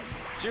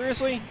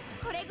 Seriously?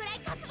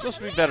 It's supposed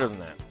to be better than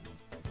that.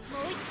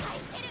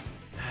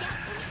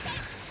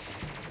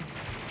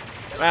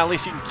 Well, at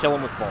least you can kill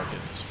him with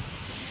Vulcans.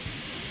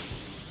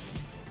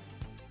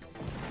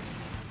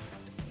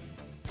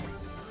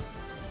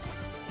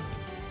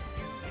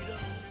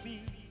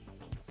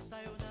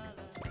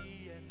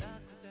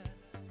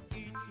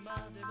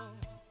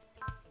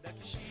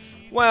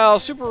 Well,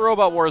 Super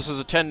Robot Wars has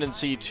a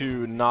tendency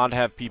to not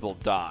have people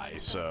die,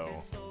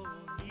 so...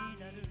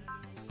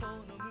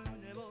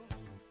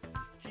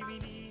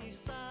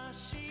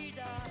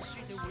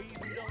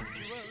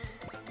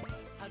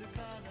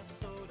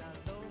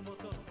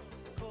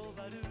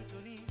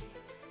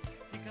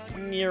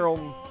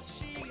 Neural.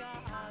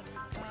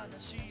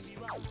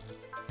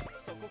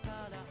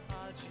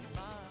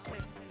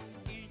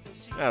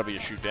 That'll be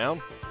a shoot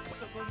down.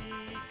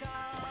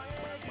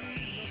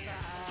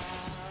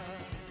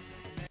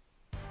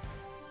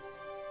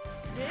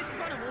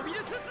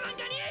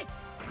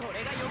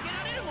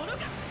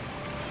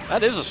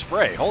 That is a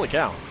spray, holy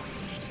cow.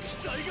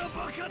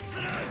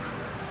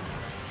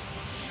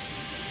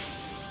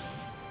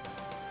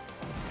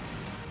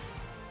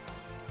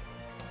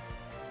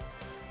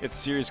 If the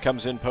series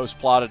comes in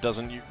post-plot, it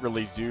doesn't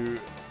really do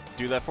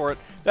that for it.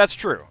 That's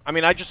true. I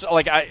mean, I just,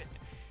 like, I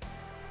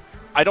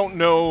don't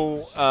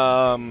know,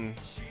 I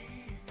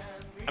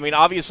mean,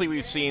 obviously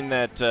we've seen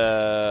that,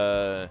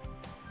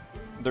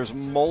 there's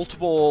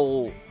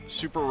multiple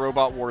Super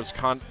Robot Wars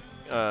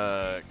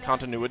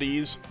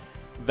continuities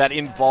that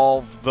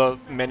involve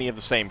many of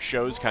the same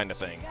shows kind of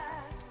thing.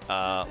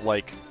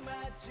 Like,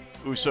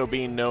 Uso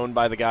being known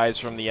by the guys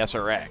from the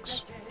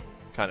SRX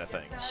kind of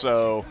thing.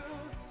 So...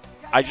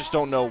 I just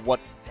don't know what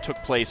took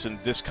place in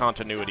this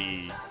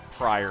continuity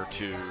prior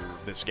to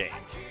this game.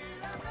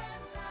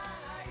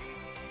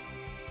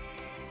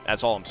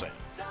 That's all I'm saying.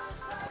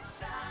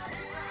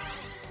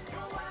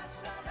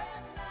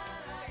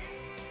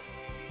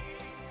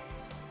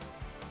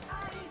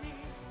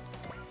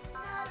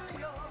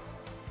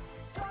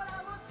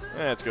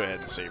 Let's go ahead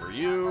and saber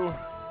you.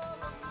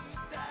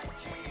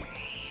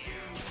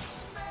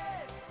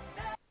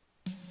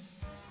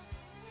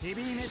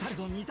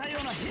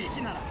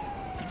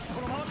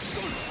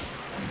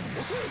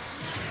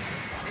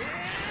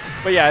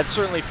 But yeah, it's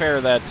certainly fair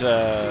that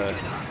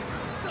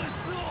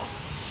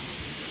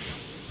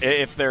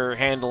if they're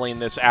handling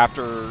this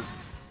after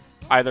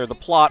either the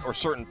plot or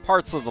certain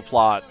parts of the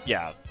plot,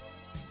 yeah,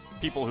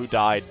 people who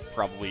died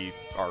probably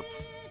are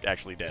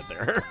actually dead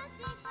there.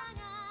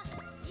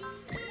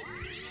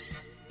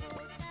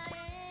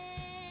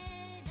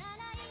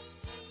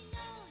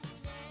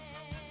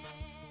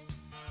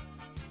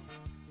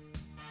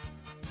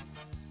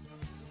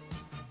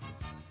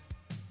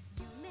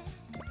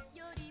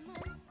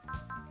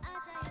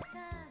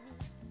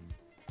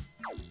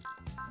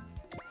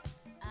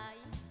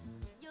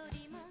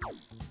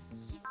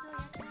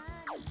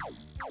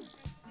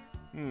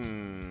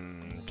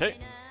 Okay.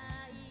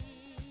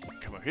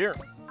 Come up here.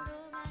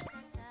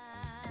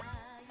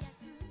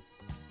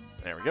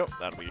 There we go.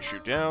 That'll be a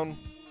shoot down.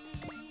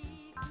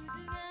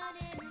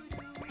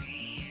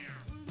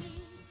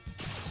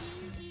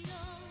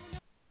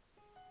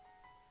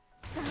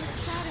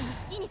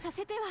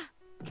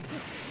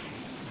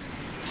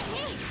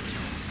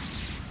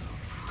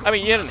 I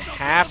mean, you didn't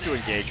have to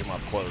engage him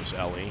up close,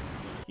 Ellie.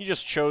 You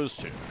just chose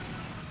to.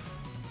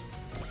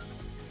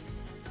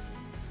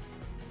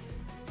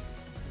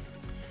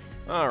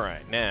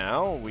 Alright,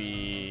 now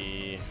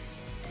we...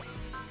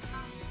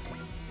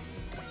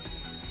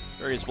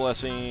 Various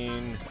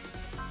Blessing,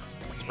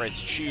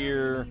 Sprite's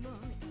Cheer.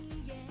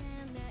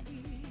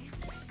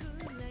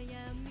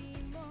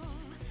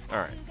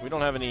 Alright, we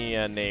don't have any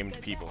named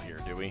people here,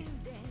 do we?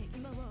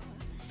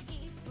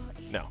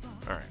 No,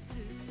 alright.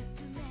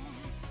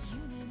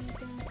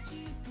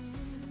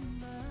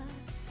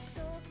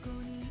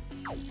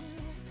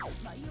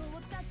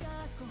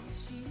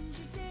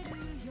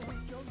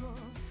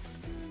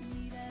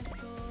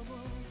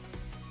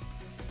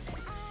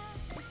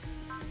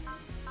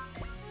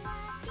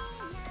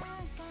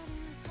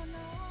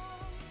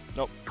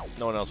 Nope.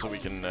 No one else that we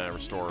can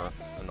restore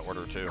an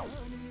order to.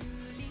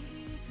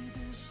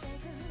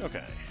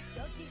 Okay.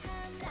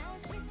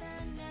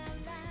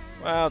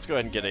 Well, let's go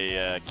ahead and get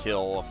a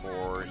kill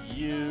for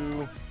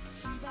you.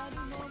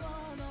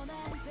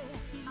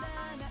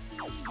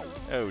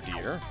 Oh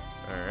dear.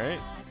 Alright.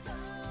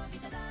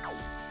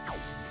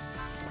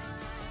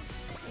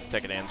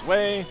 Tekedan's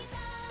way.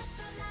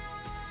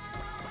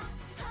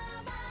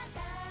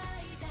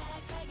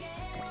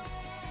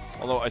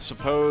 Although I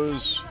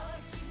suppose...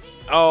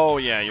 Oh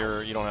yeah,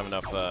 you don't have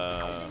enough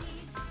morale.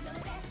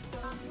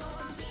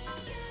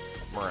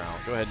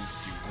 Go ahead and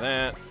do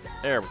that.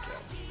 There we go.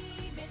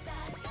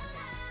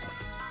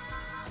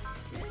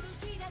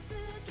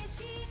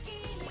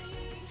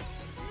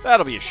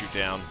 That'll be a shoot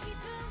down.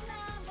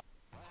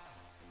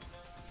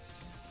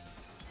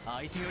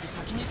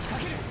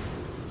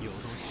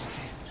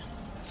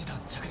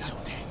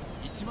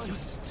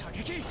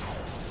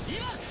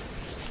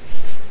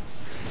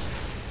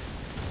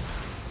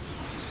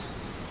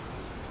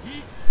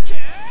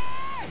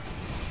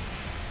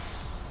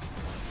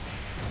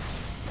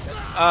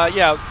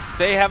 Yeah,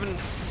 they haven't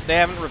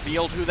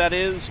revealed who that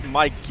is.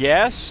 My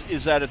guess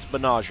is that it's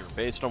Benager,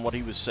 based on what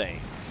he was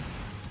saying.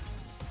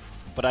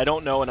 But I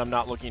don't know, and I'm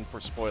not looking for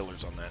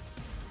spoilers on that.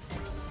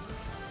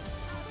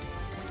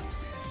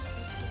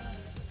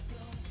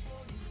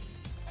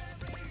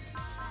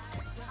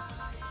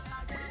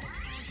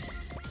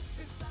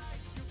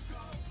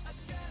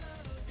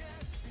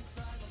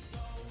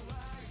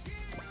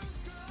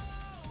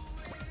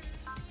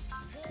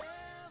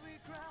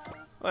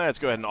 Let's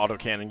go ahead and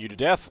autocannon you to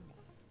death.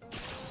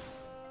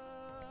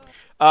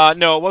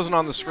 No, it wasn't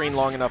on the screen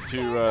long enough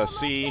to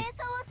see.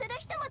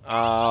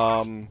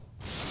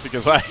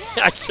 Because I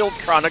killed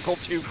Chronicle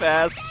too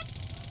fast.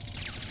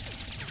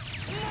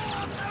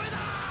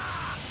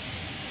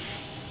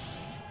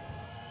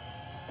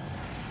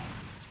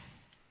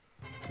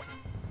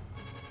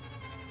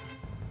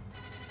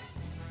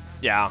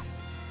 Yeah.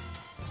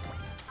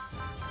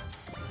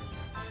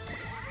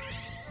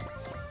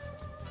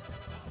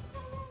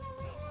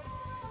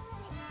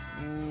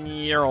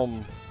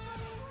 Nyrum.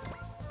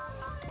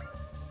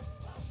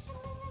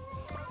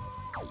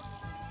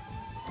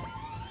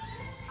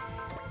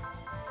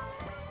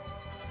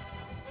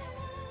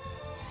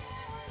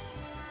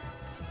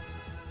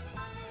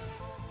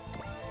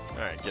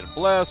 Alright, get a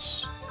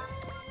bless.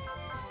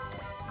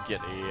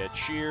 Get a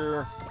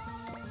cheer.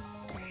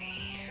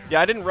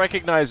 Yeah, I didn't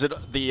recognize it,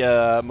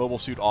 the mobile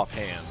suit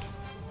offhand.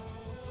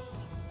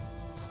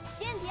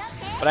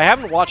 But I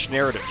haven't watched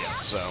narrative yet,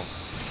 so.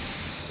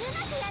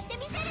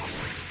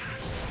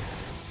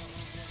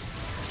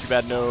 Too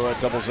bad no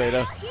double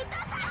Zeta.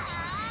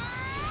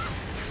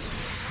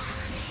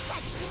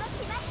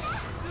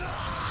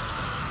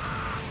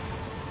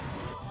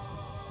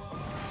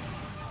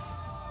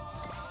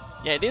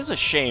 Yeah, it is a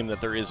shame that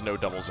there is no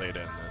double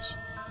Zeta in this.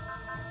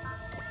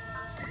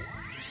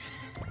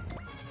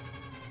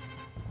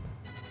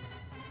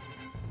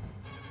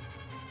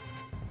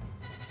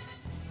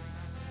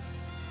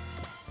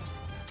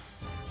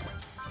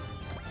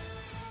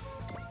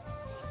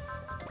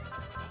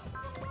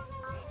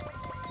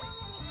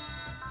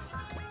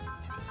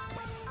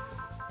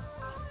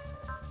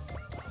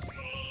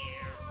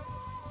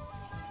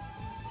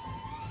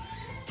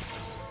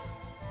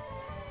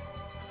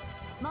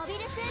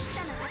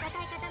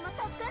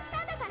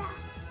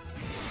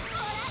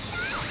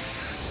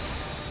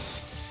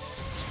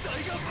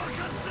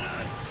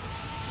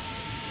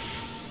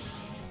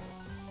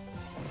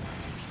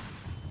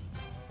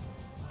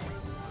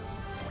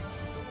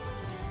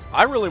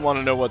 I really want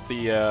to know what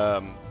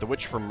the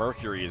Witch from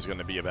Mercury is going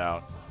to be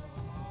about.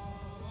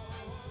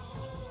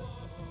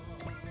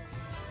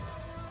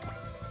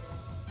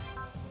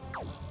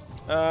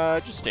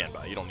 Just stand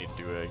by. You don't need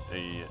to do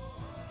a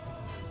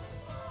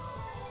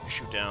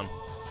shoot down.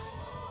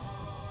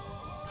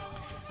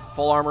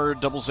 Full armor,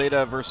 double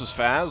Zeta versus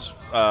Faz.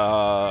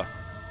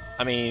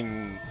 I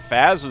mean,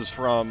 Faz is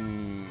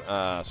from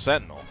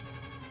Sentinel.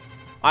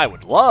 I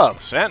would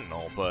love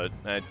Sentinel, but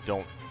I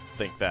don't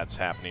think that's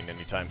happening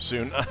anytime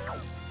soon.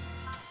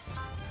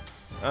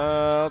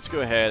 Let's go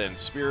ahead and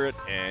Spirit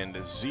and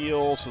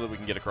Zeal so that we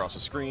can get across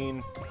the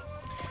screen.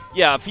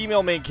 Yeah, a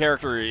female main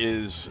character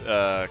is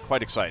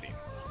quite exciting.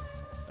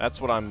 That's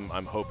what I'm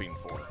hoping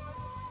for.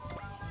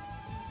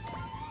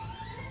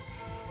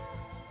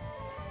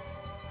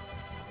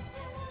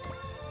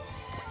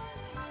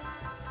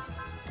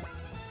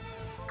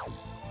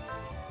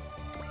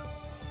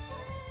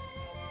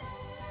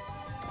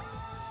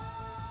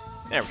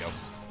 There we go.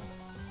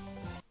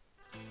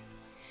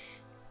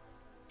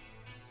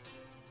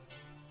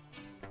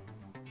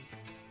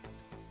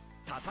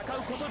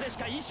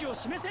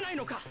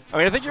 I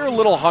mean, I think you're a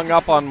little hung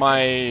up on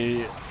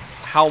my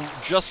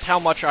just how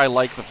much I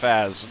like the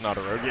Faz, not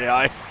a rogue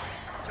AI.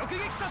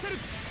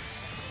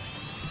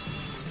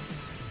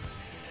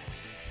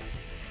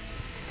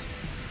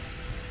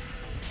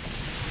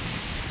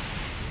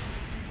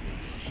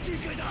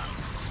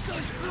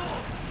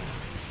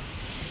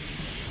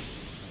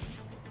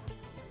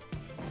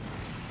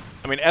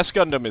 I mean, S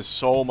Gundam is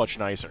so much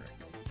nicer.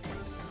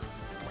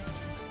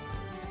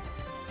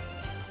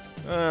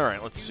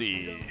 Alright, let's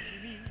see.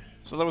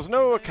 So there was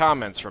no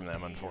comments from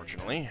them,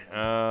 unfortunately.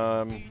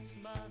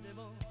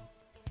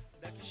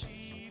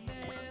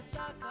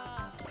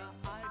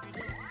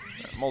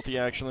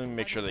 Multi-action, let me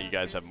make sure that you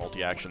guys have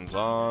multi-actions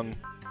on.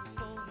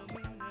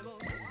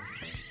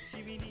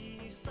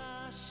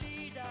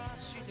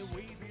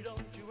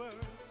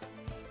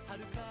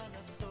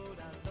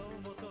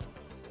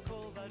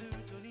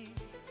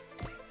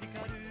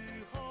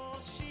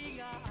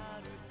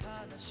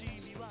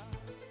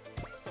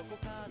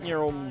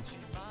 Your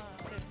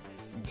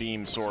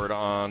beam sword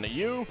on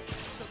you.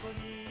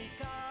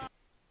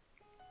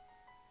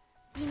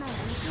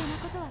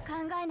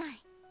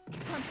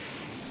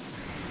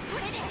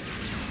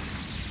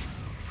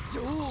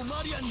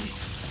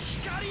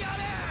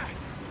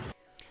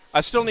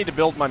 I still need to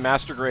build my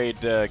Master Grade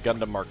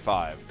Gundam Mark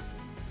V,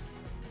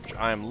 which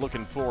I am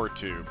looking forward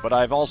to, but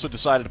I've also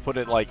decided to put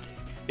it, like,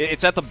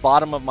 it's at the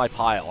bottom of my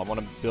pile. I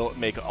want to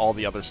make all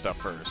the other stuff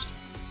first.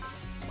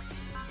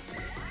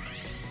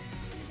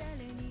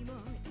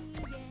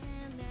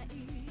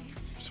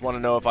 Just want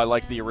to know if I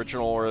like the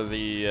original or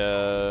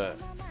the,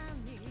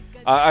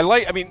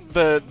 I mean,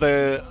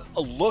 the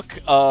look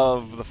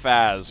of the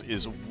Phaz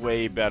is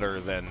way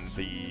better than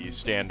the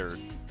standard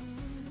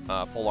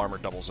full armor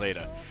double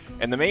Zeta.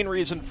 And the main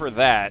reason for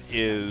that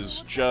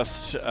is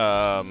just, the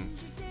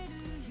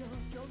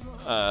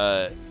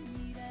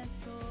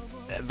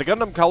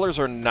Gundam colors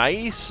are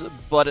nice,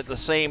 but at the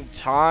same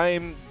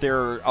time, there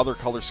are other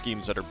color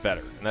schemes that are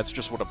better. And that's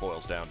just what it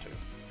boils down to.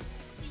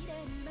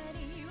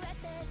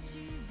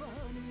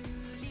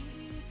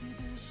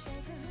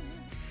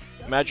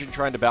 Imagine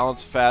trying to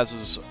balance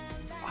Phaz's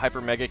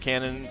Hyper Mega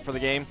Cannon for the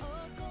game.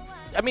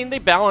 I mean, they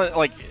balance,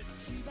 like,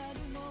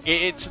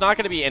 it's not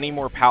going to be any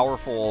more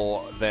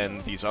powerful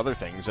than these other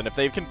things. And if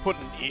they can put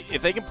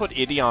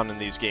Ideon in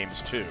these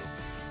games too,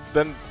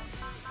 then,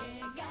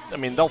 I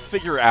mean, they'll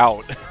figure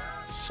out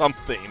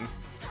something.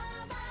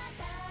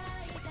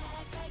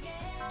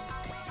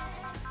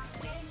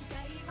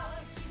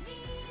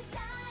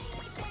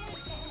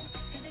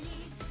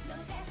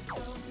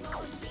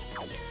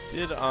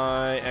 Did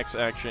I X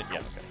action? Yeah,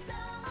 okay.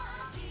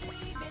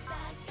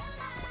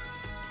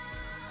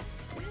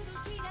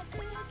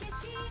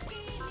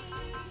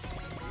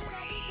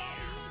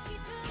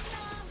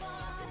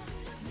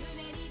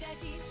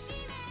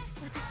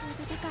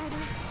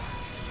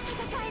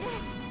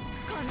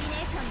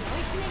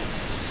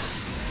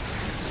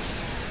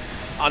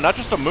 Not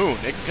just a moon,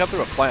 it can cut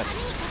through a planet.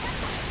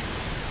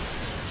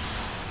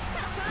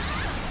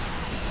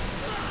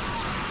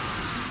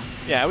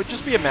 Yeah, it would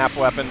just be a map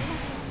weapon.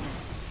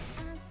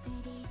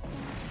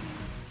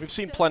 We've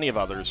seen plenty of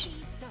others.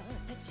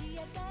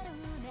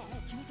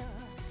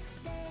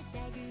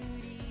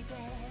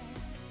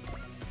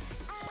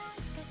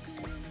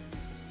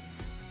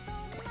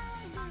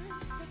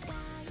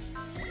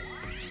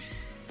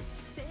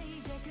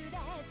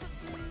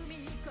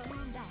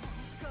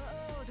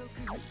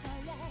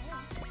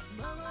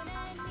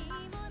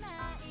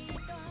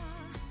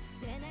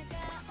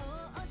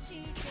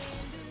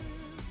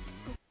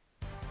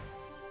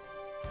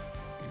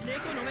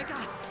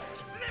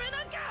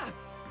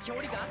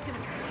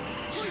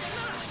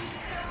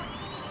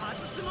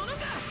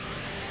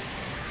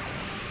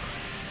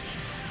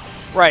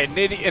 Right,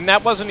 and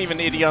that wasn't even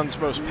Ideon's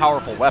most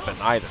powerful weapon,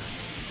 either.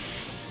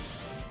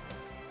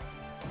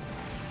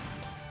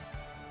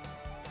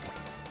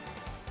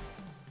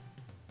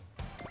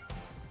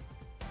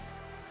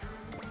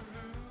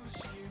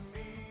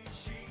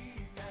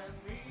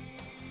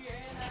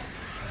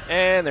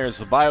 And there's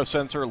the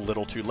biosensor, a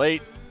little too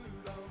late.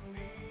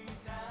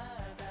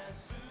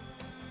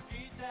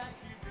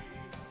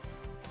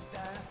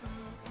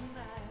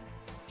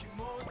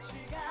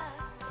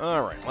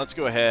 Alright, let's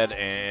go ahead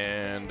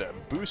and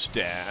boost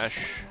dash.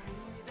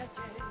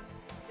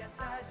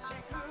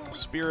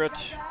 Spirit,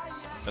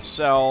 a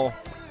cell.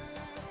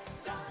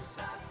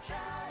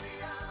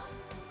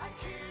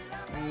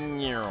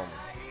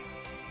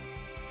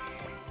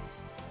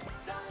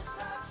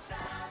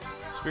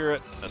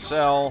 Spirit, a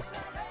cell.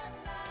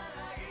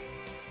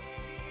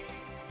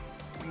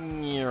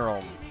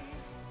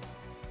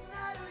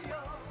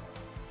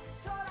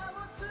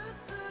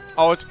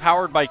 Oh, it's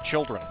powered by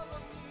children.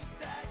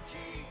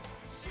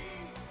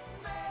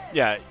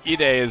 Yeah,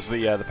 Ide is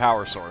the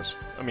power source.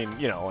 I mean,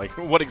 you know, like,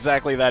 what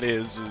exactly that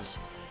is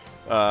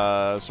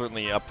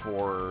certainly up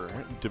for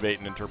debate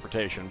and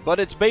interpretation. But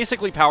it's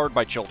basically powered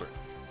by children.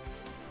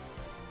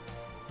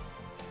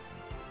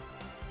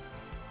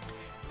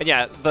 And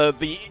yeah,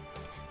 the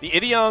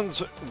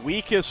Ideon's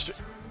weakest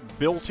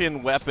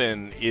built-in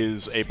weapon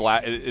is a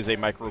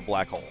micro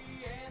black hole.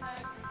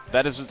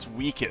 That is its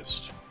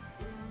weakest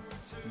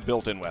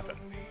built-in weapon.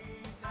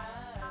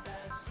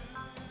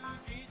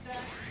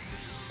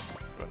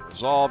 Go ahead and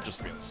resolve, just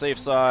to be on the safe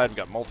side. We've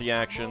got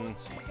multi-action.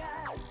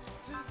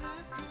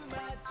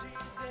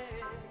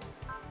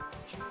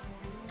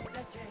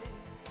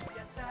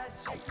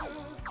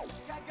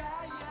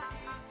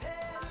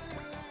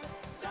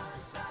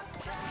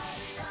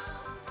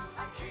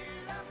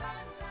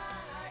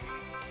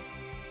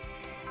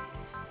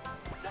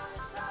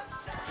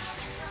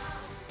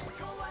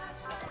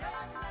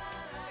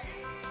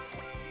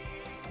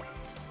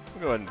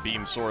 Go ahead and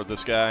beam sword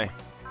this guy.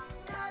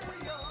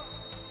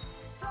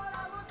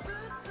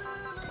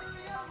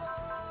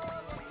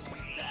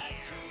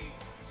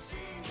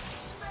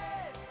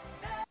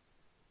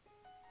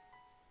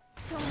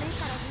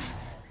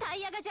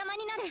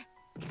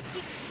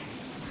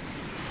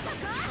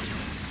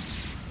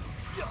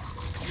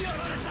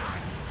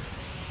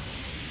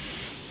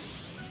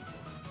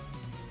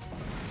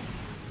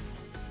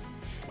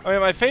 I mean,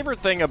 my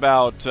favorite thing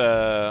about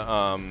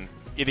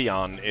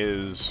Ideon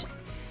is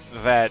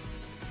that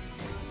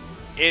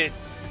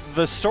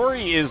the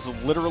story is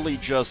literally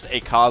just a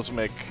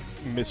cosmic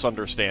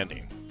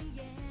misunderstanding.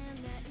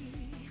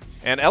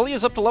 And Ellie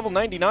is up to level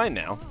 99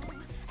 now,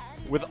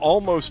 with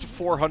almost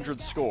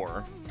 400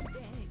 score.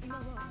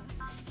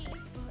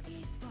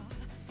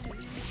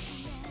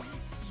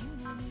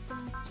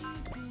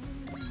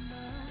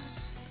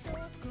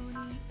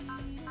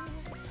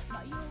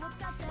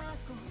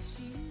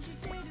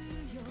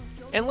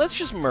 And let's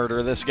just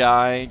murder this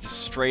guy,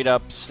 just straight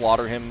up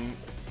slaughter him,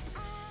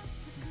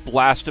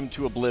 blast him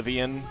to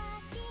oblivion.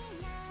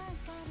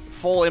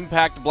 Full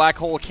impact black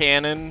hole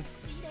cannon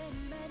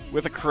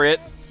with a crit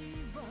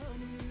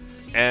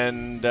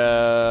and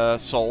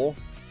soul.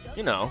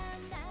 You know,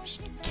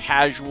 just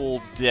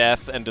casual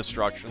death and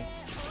destruction.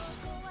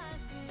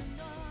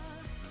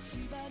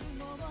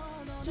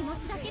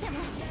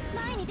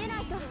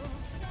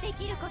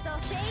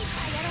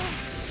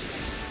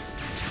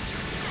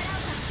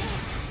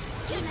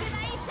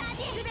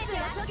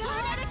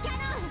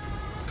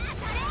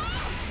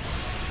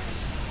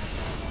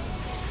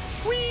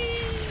 Whee!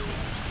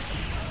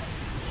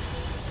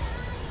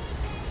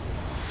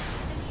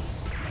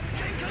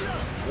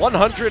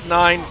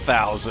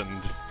 109,000.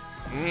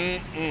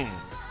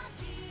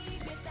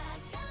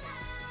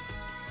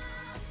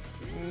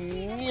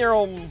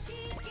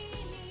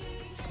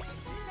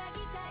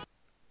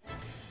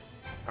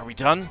 Are we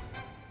done?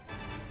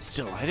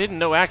 Still, I didn't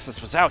know Axis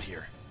was out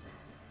here.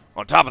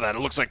 On top of that, it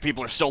looks like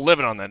people are still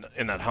living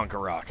in that hunk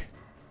of rock.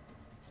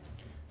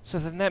 So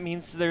then that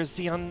means there's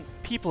Xeon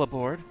people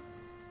aboard.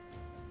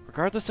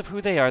 Regardless of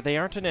who they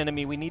aren't an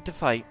enemy we need to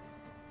fight.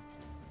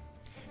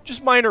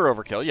 Just minor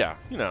overkill, yeah,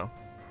 you know.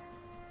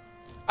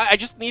 I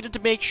just needed to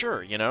make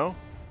sure, you know?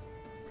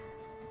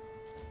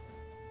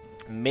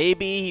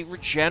 Maybe he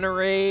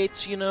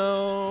regenerates, you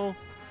know?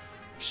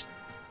 Just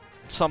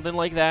something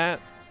like that.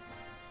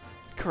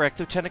 Correct,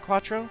 Lieutenant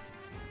Quattro?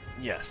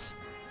 Yes.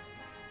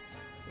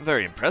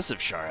 Very impressive,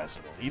 Char.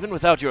 Even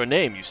without your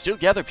name, you still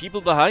gather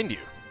people behind you.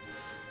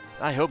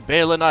 I hope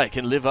Bale and I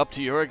can live up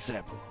to your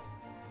example.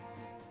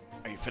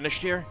 Are you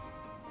finished here?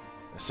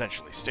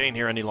 Essentially, staying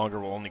here any longer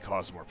will only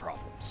cause more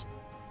problems.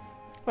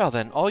 Well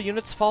then, all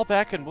units fall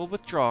back and we'll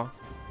withdraw.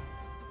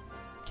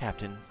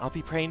 Captain, I'll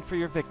be praying for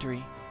your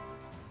victory.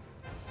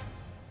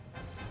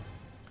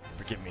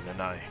 Forgive me,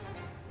 Nanai.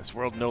 This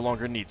world no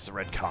longer needs the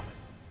Red Comet.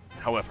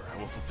 However, I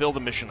will fulfill the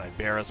mission I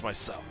bear as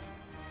myself.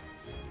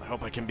 I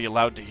hope I can be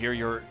allowed to hear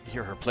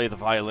her play the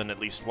violin at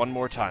least one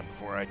more time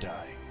before I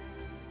die.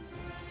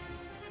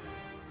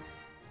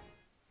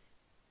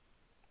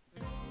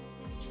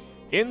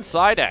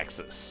 Inside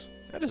Axis.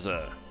 That is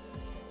a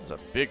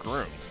big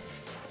room.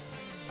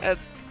 That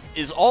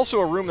is also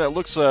a room that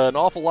looks an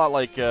awful lot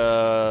like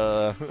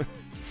a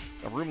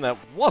room that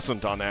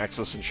wasn't on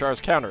Axis in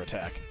Char's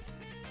counterattack.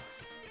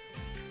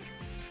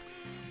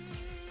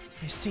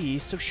 I see,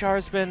 so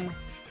Char's been...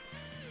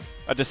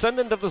 A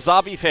descendant of the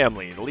Zabi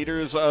family, the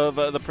leaders of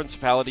the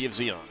Principality of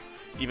Xeon.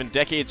 Even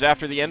decades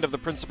after the end of the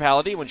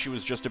Principality, when she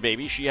was just a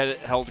baby, she had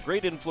held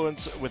great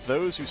influence with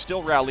those who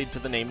still rallied to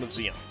the name of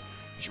Xeon.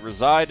 She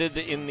resided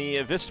in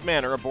the Vist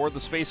Manor aboard the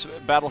space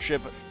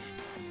battleship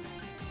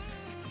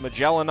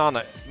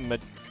Magellanica,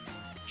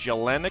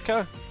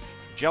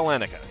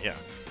 yeah,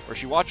 where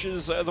she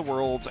watches the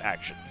world's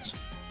actions.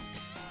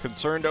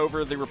 Concerned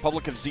over the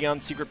Republic of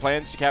Xeon's secret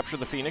plans to capture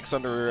the Phoenix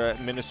under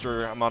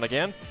Minister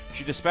Monaghan,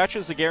 she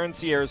dispatches the Garen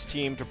Sierra's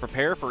team to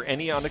prepare for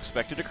any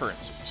unexpected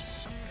occurrences.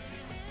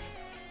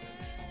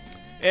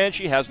 And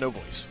she has no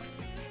voice.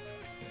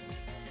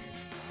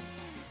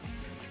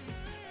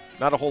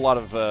 Not a whole lot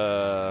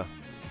of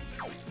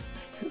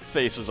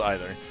faces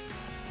either.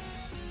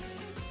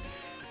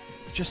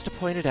 Just to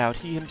point it out,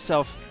 he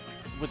himself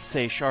would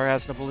say Char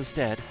Aznable is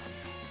dead.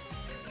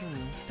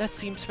 That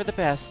seems for the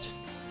best.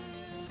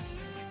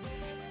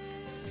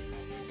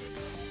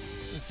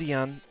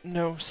 Xeon,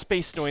 no,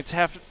 space noids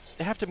have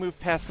to move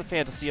past the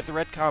fantasy of the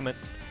Red Comet.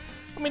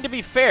 I mean, to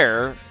be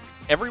fair,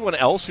 everyone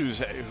else who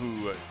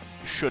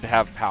should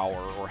have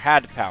power or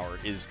had power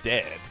is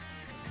dead.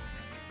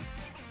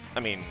 I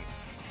mean,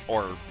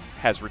 or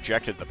has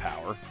rejected the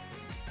power.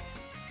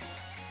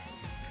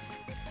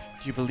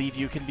 Do you believe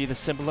you can be the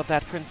symbol of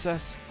that,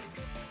 Princess?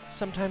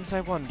 Sometimes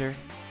I wonder.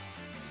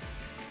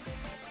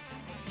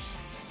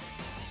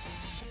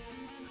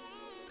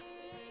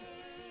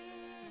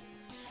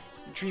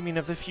 Dreaming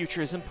of the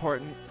future is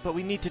important, but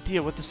we need to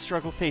deal with the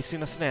struggle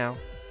facing us now.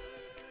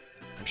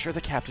 I'm sure the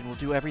Captain will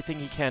do everything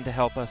he can to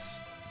help us.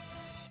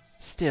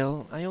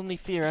 Still, I only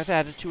fear I've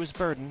added to his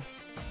burden,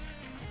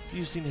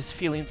 using his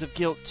feelings of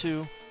guilt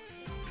to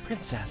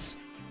Princess.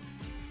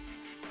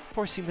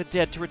 Forcing the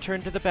dead to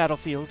return to the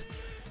battlefield.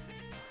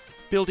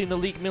 Building the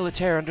League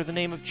Militaire under the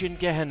name of Jin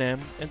Gehenem,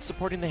 and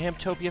supporting the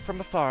Hamtopia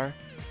from afar.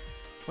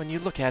 When you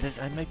look at it,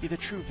 I might be the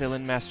true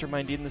villain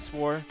masterminding this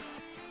war.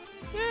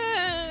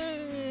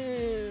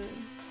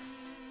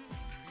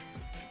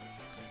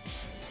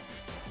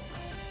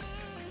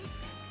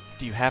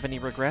 Do you have any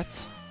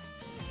regrets?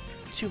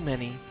 Too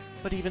many,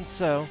 but even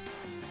so,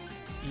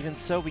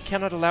 we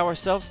cannot allow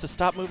ourselves to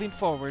stop moving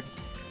forward.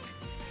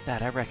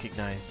 That I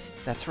recognize.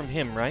 That's from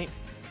him, right?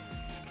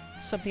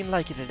 Something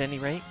like it at any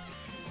rate.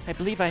 I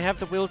believe I have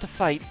the will to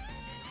fight,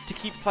 to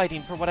keep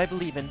fighting for what I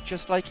believe in,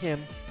 just like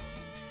him.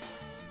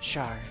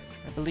 Char,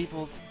 I believe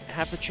we'll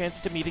have the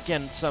chance to meet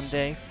again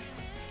someday.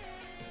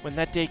 When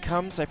that day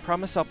comes, I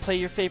promise I'll play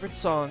your favorite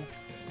song.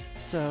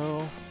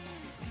 So...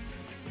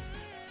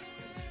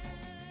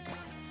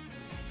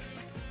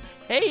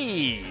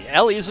 Hey!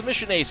 Ellie's a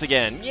mission ace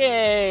again!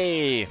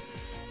 Yay!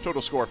 Total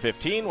score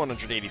 15,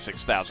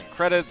 186,000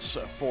 credits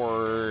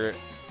for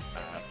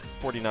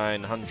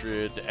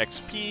 4,900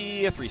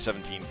 XP,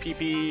 317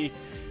 PP,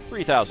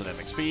 3,000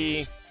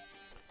 MXP,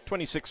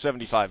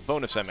 2675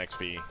 bonus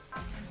MXP.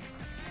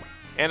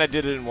 And I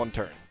did it in one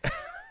turn.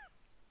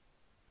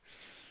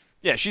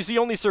 Yeah, she's the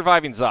only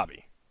surviving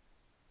zombie.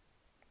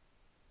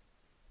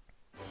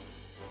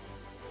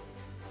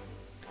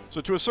 So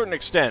to a certain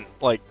extent,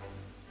 like,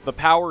 the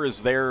power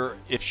is there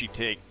if she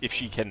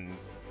can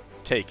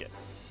take it.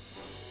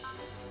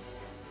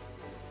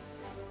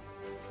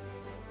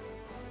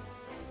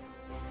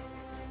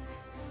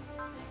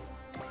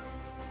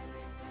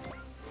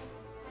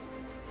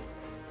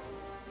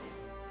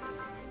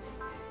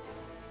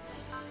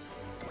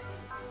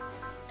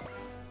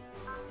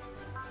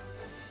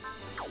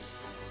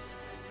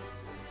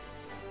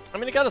 I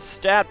mean, it got a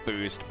stat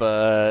boost,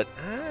 but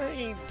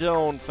I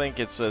don't think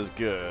it's as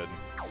good.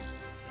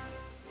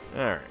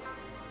 Alright.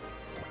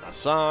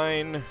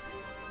 Assign.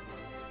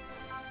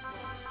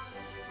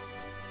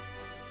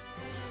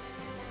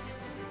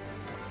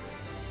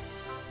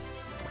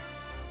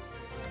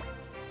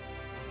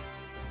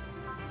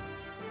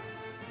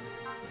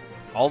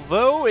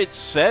 Although it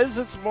says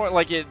it's more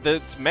like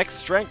its mech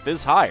strength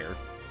is higher.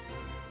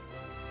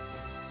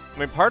 I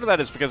mean, part of that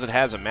is because it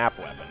has a map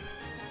weapon.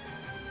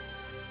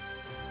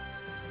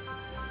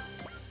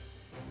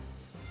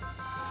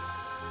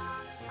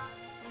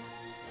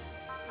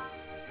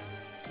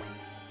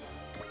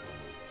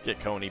 Get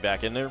Coney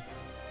back in there.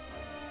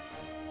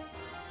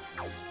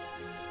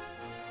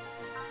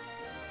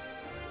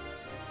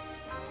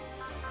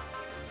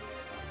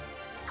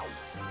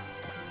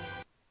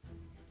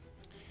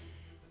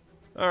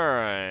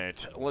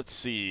 Alright, let's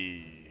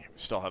see. We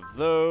still have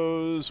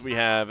those. We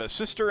have a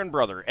sister and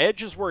brother.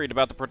 Edge is worried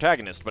about the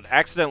protagonist, but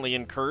accidentally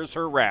incurs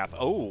her wrath.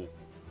 Oh.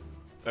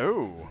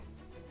 Oh.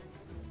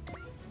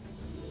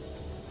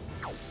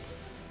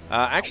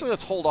 Actually,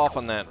 let's hold off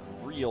on that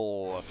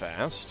real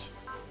fast.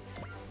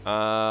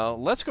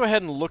 Let's go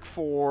ahead and look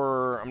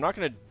for... I'm not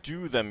going to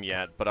do them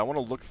yet, but I want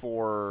to look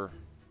for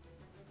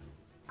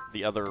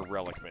the other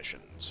relic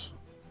missions.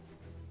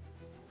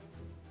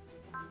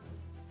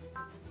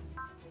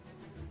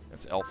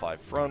 That's L5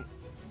 front.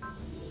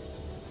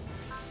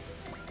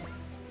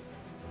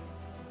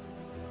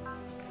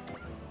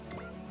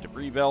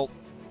 Debris belt.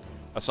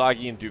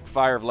 Asagi and Duke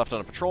Fire have left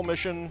on a patrol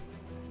mission.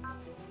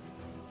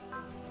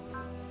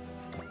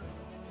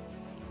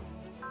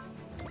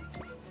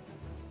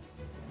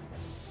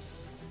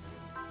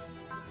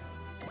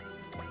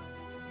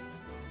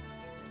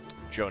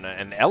 Jonah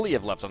and Ellie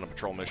have left on a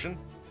patrol mission.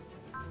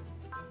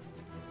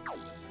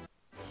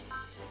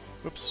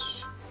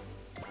 Whoops.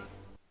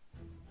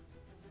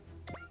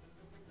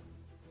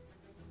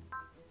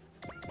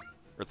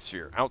 Earth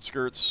Sphere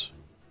outskirts.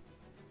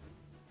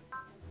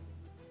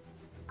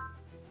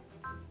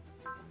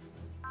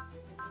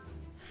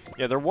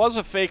 Yeah, there was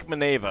a fake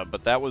Maneva,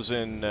 but that was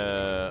in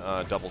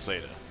Double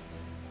Zeta.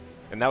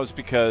 And that was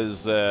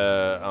because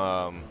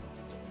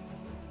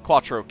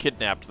Quattro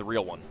kidnapped the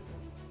real one.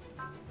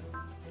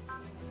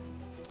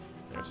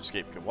 There's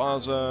Escape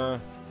Kawaza.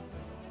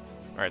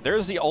 Alright,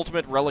 there's the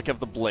ultimate relic of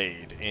the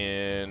blade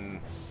in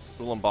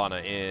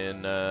Ulaanbaatar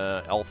in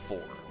L4.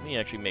 Let me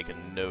actually make a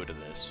note of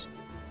this.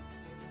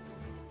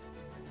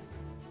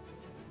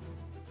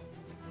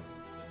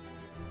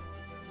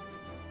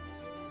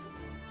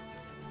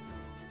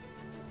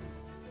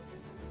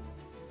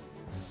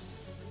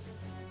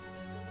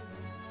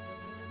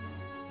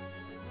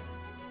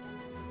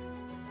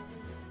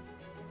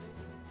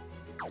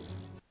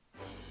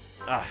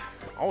 Ah,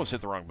 almost hit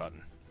the wrong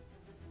button.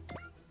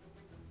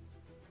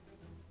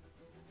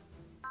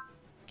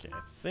 Okay,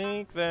 I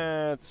think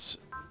that's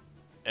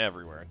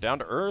everywhere. Down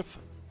to Earth.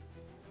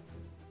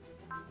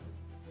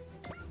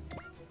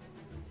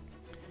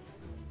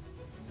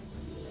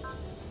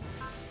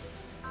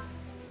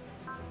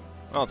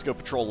 Well, let's go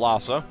patrol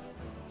Lhasa.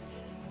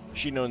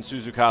 Shino and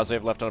Suzukaze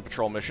have left on a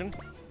patrol mission.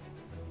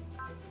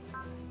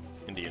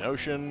 Indian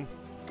Ocean.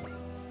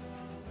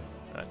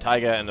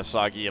 Taiga and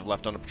Asagi have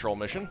left on a patrol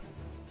mission.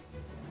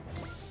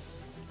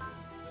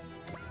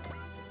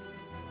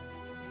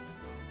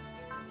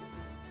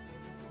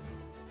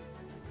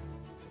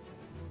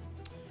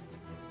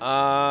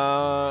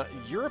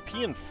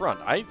 European front.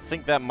 I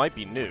think that might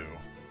be new.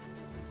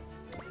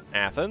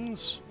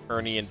 Athens.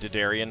 Ernie and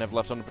Didarian have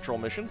left on a patrol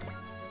mission.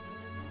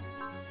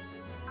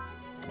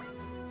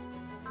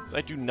 So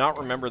I do not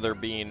remember there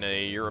being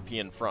a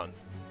European front.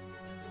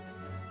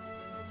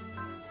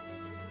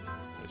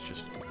 It's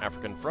just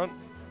African front.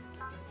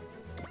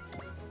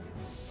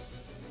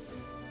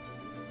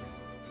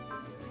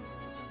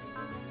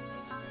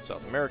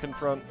 South American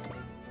front.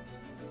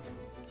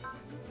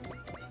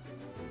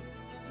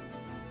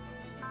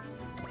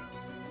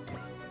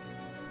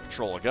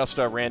 Patrol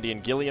Augusta. Randy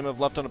and Gilliam have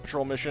left on a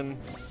patrol mission.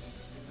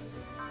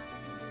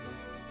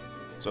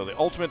 So the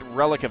ultimate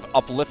relic of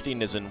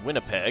uplifting is in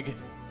Winnipeg.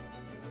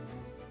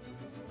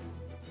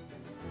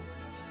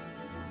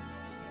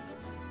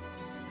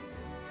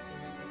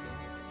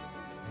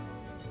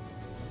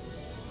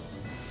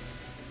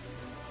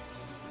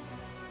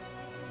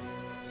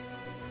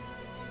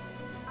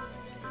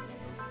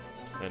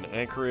 And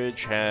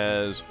Anchorage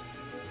has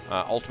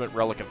ultimate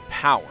relic of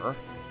power.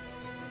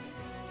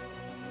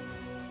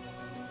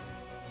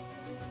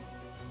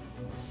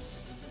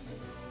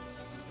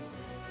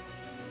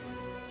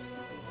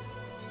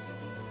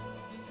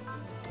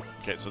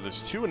 Okay, so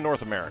there's 2 in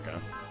North America.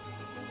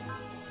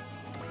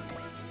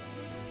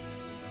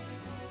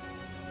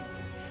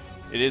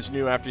 It is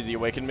new after the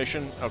Awaken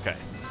mission? Okay.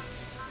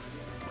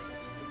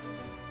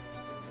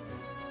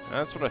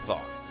 That's what I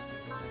thought.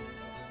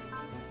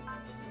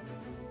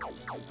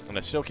 And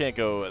I still can't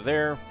go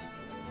there.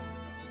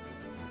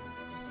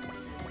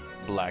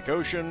 Black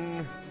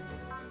Ocean.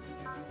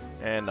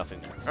 And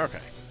nothing there.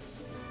 Okay.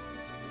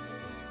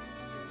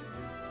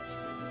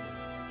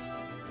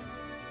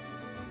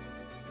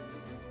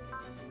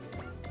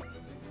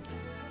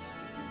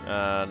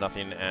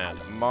 Nothing at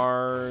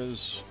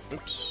Mars.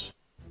 Oops.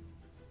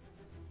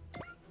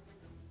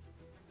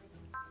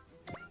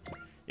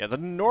 Yeah, the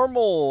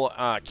normal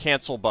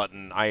cancel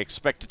button I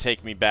expect to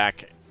take me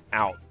back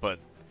out, but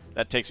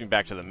that takes me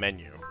back to the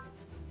menu.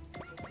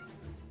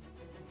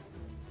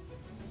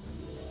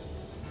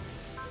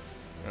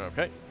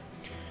 Okay.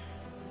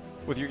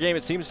 With your game,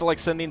 it seems to like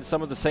sending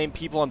some of the same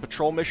people on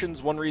patrol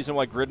missions. One reason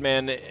why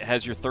Gridman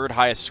has your 3rd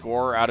highest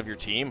score out of your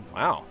team.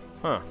 Wow.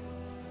 Huh.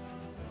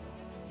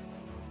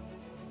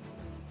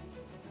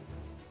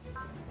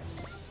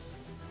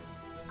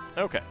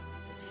 Okay.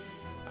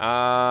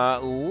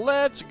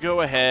 Let's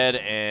go ahead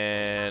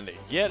and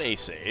get a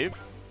save.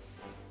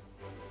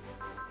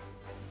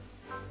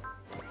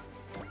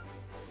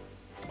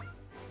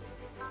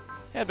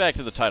 Head back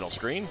to the title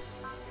screen.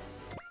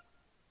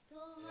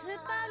 スー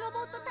パーロ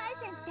ボット対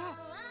戦って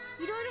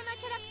いろいろな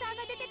キャラクター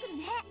が出てくる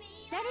ね。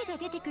誰が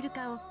出てくる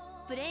かを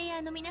プレイヤ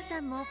ーの皆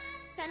さんも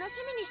楽し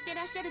みにして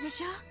らっしゃるで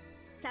しょ。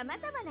さま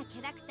ざまなキ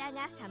ャラクター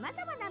がさま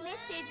ざまなメッ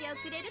セージを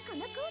くれるこ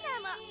のコー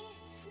ナーも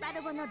スパ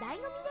ロボの醍醐味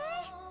ね。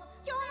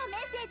今日のメッ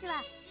セージ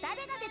は誰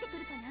が出てく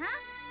るかな。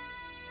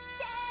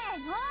せー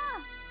の。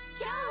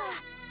今日は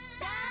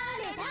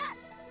誰だ。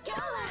今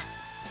日は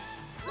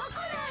モコ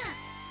だ。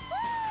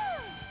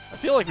I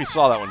feel like we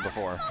saw that one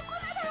before.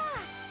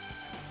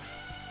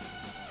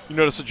 You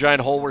noticed a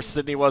giant hole where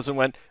Sydney was and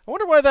went, I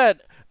wonder why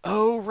that...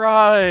 Oh,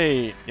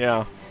 right.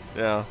 Yeah.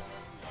 Yeah.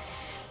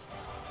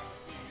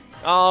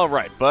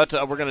 Alright, but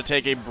we're going to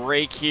take a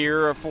break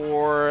here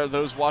for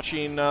those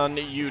watching on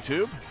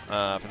YouTube.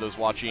 For those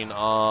watching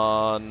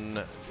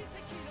on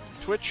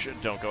Twitch,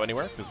 don't go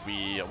anywhere, because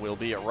we will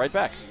be right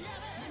back.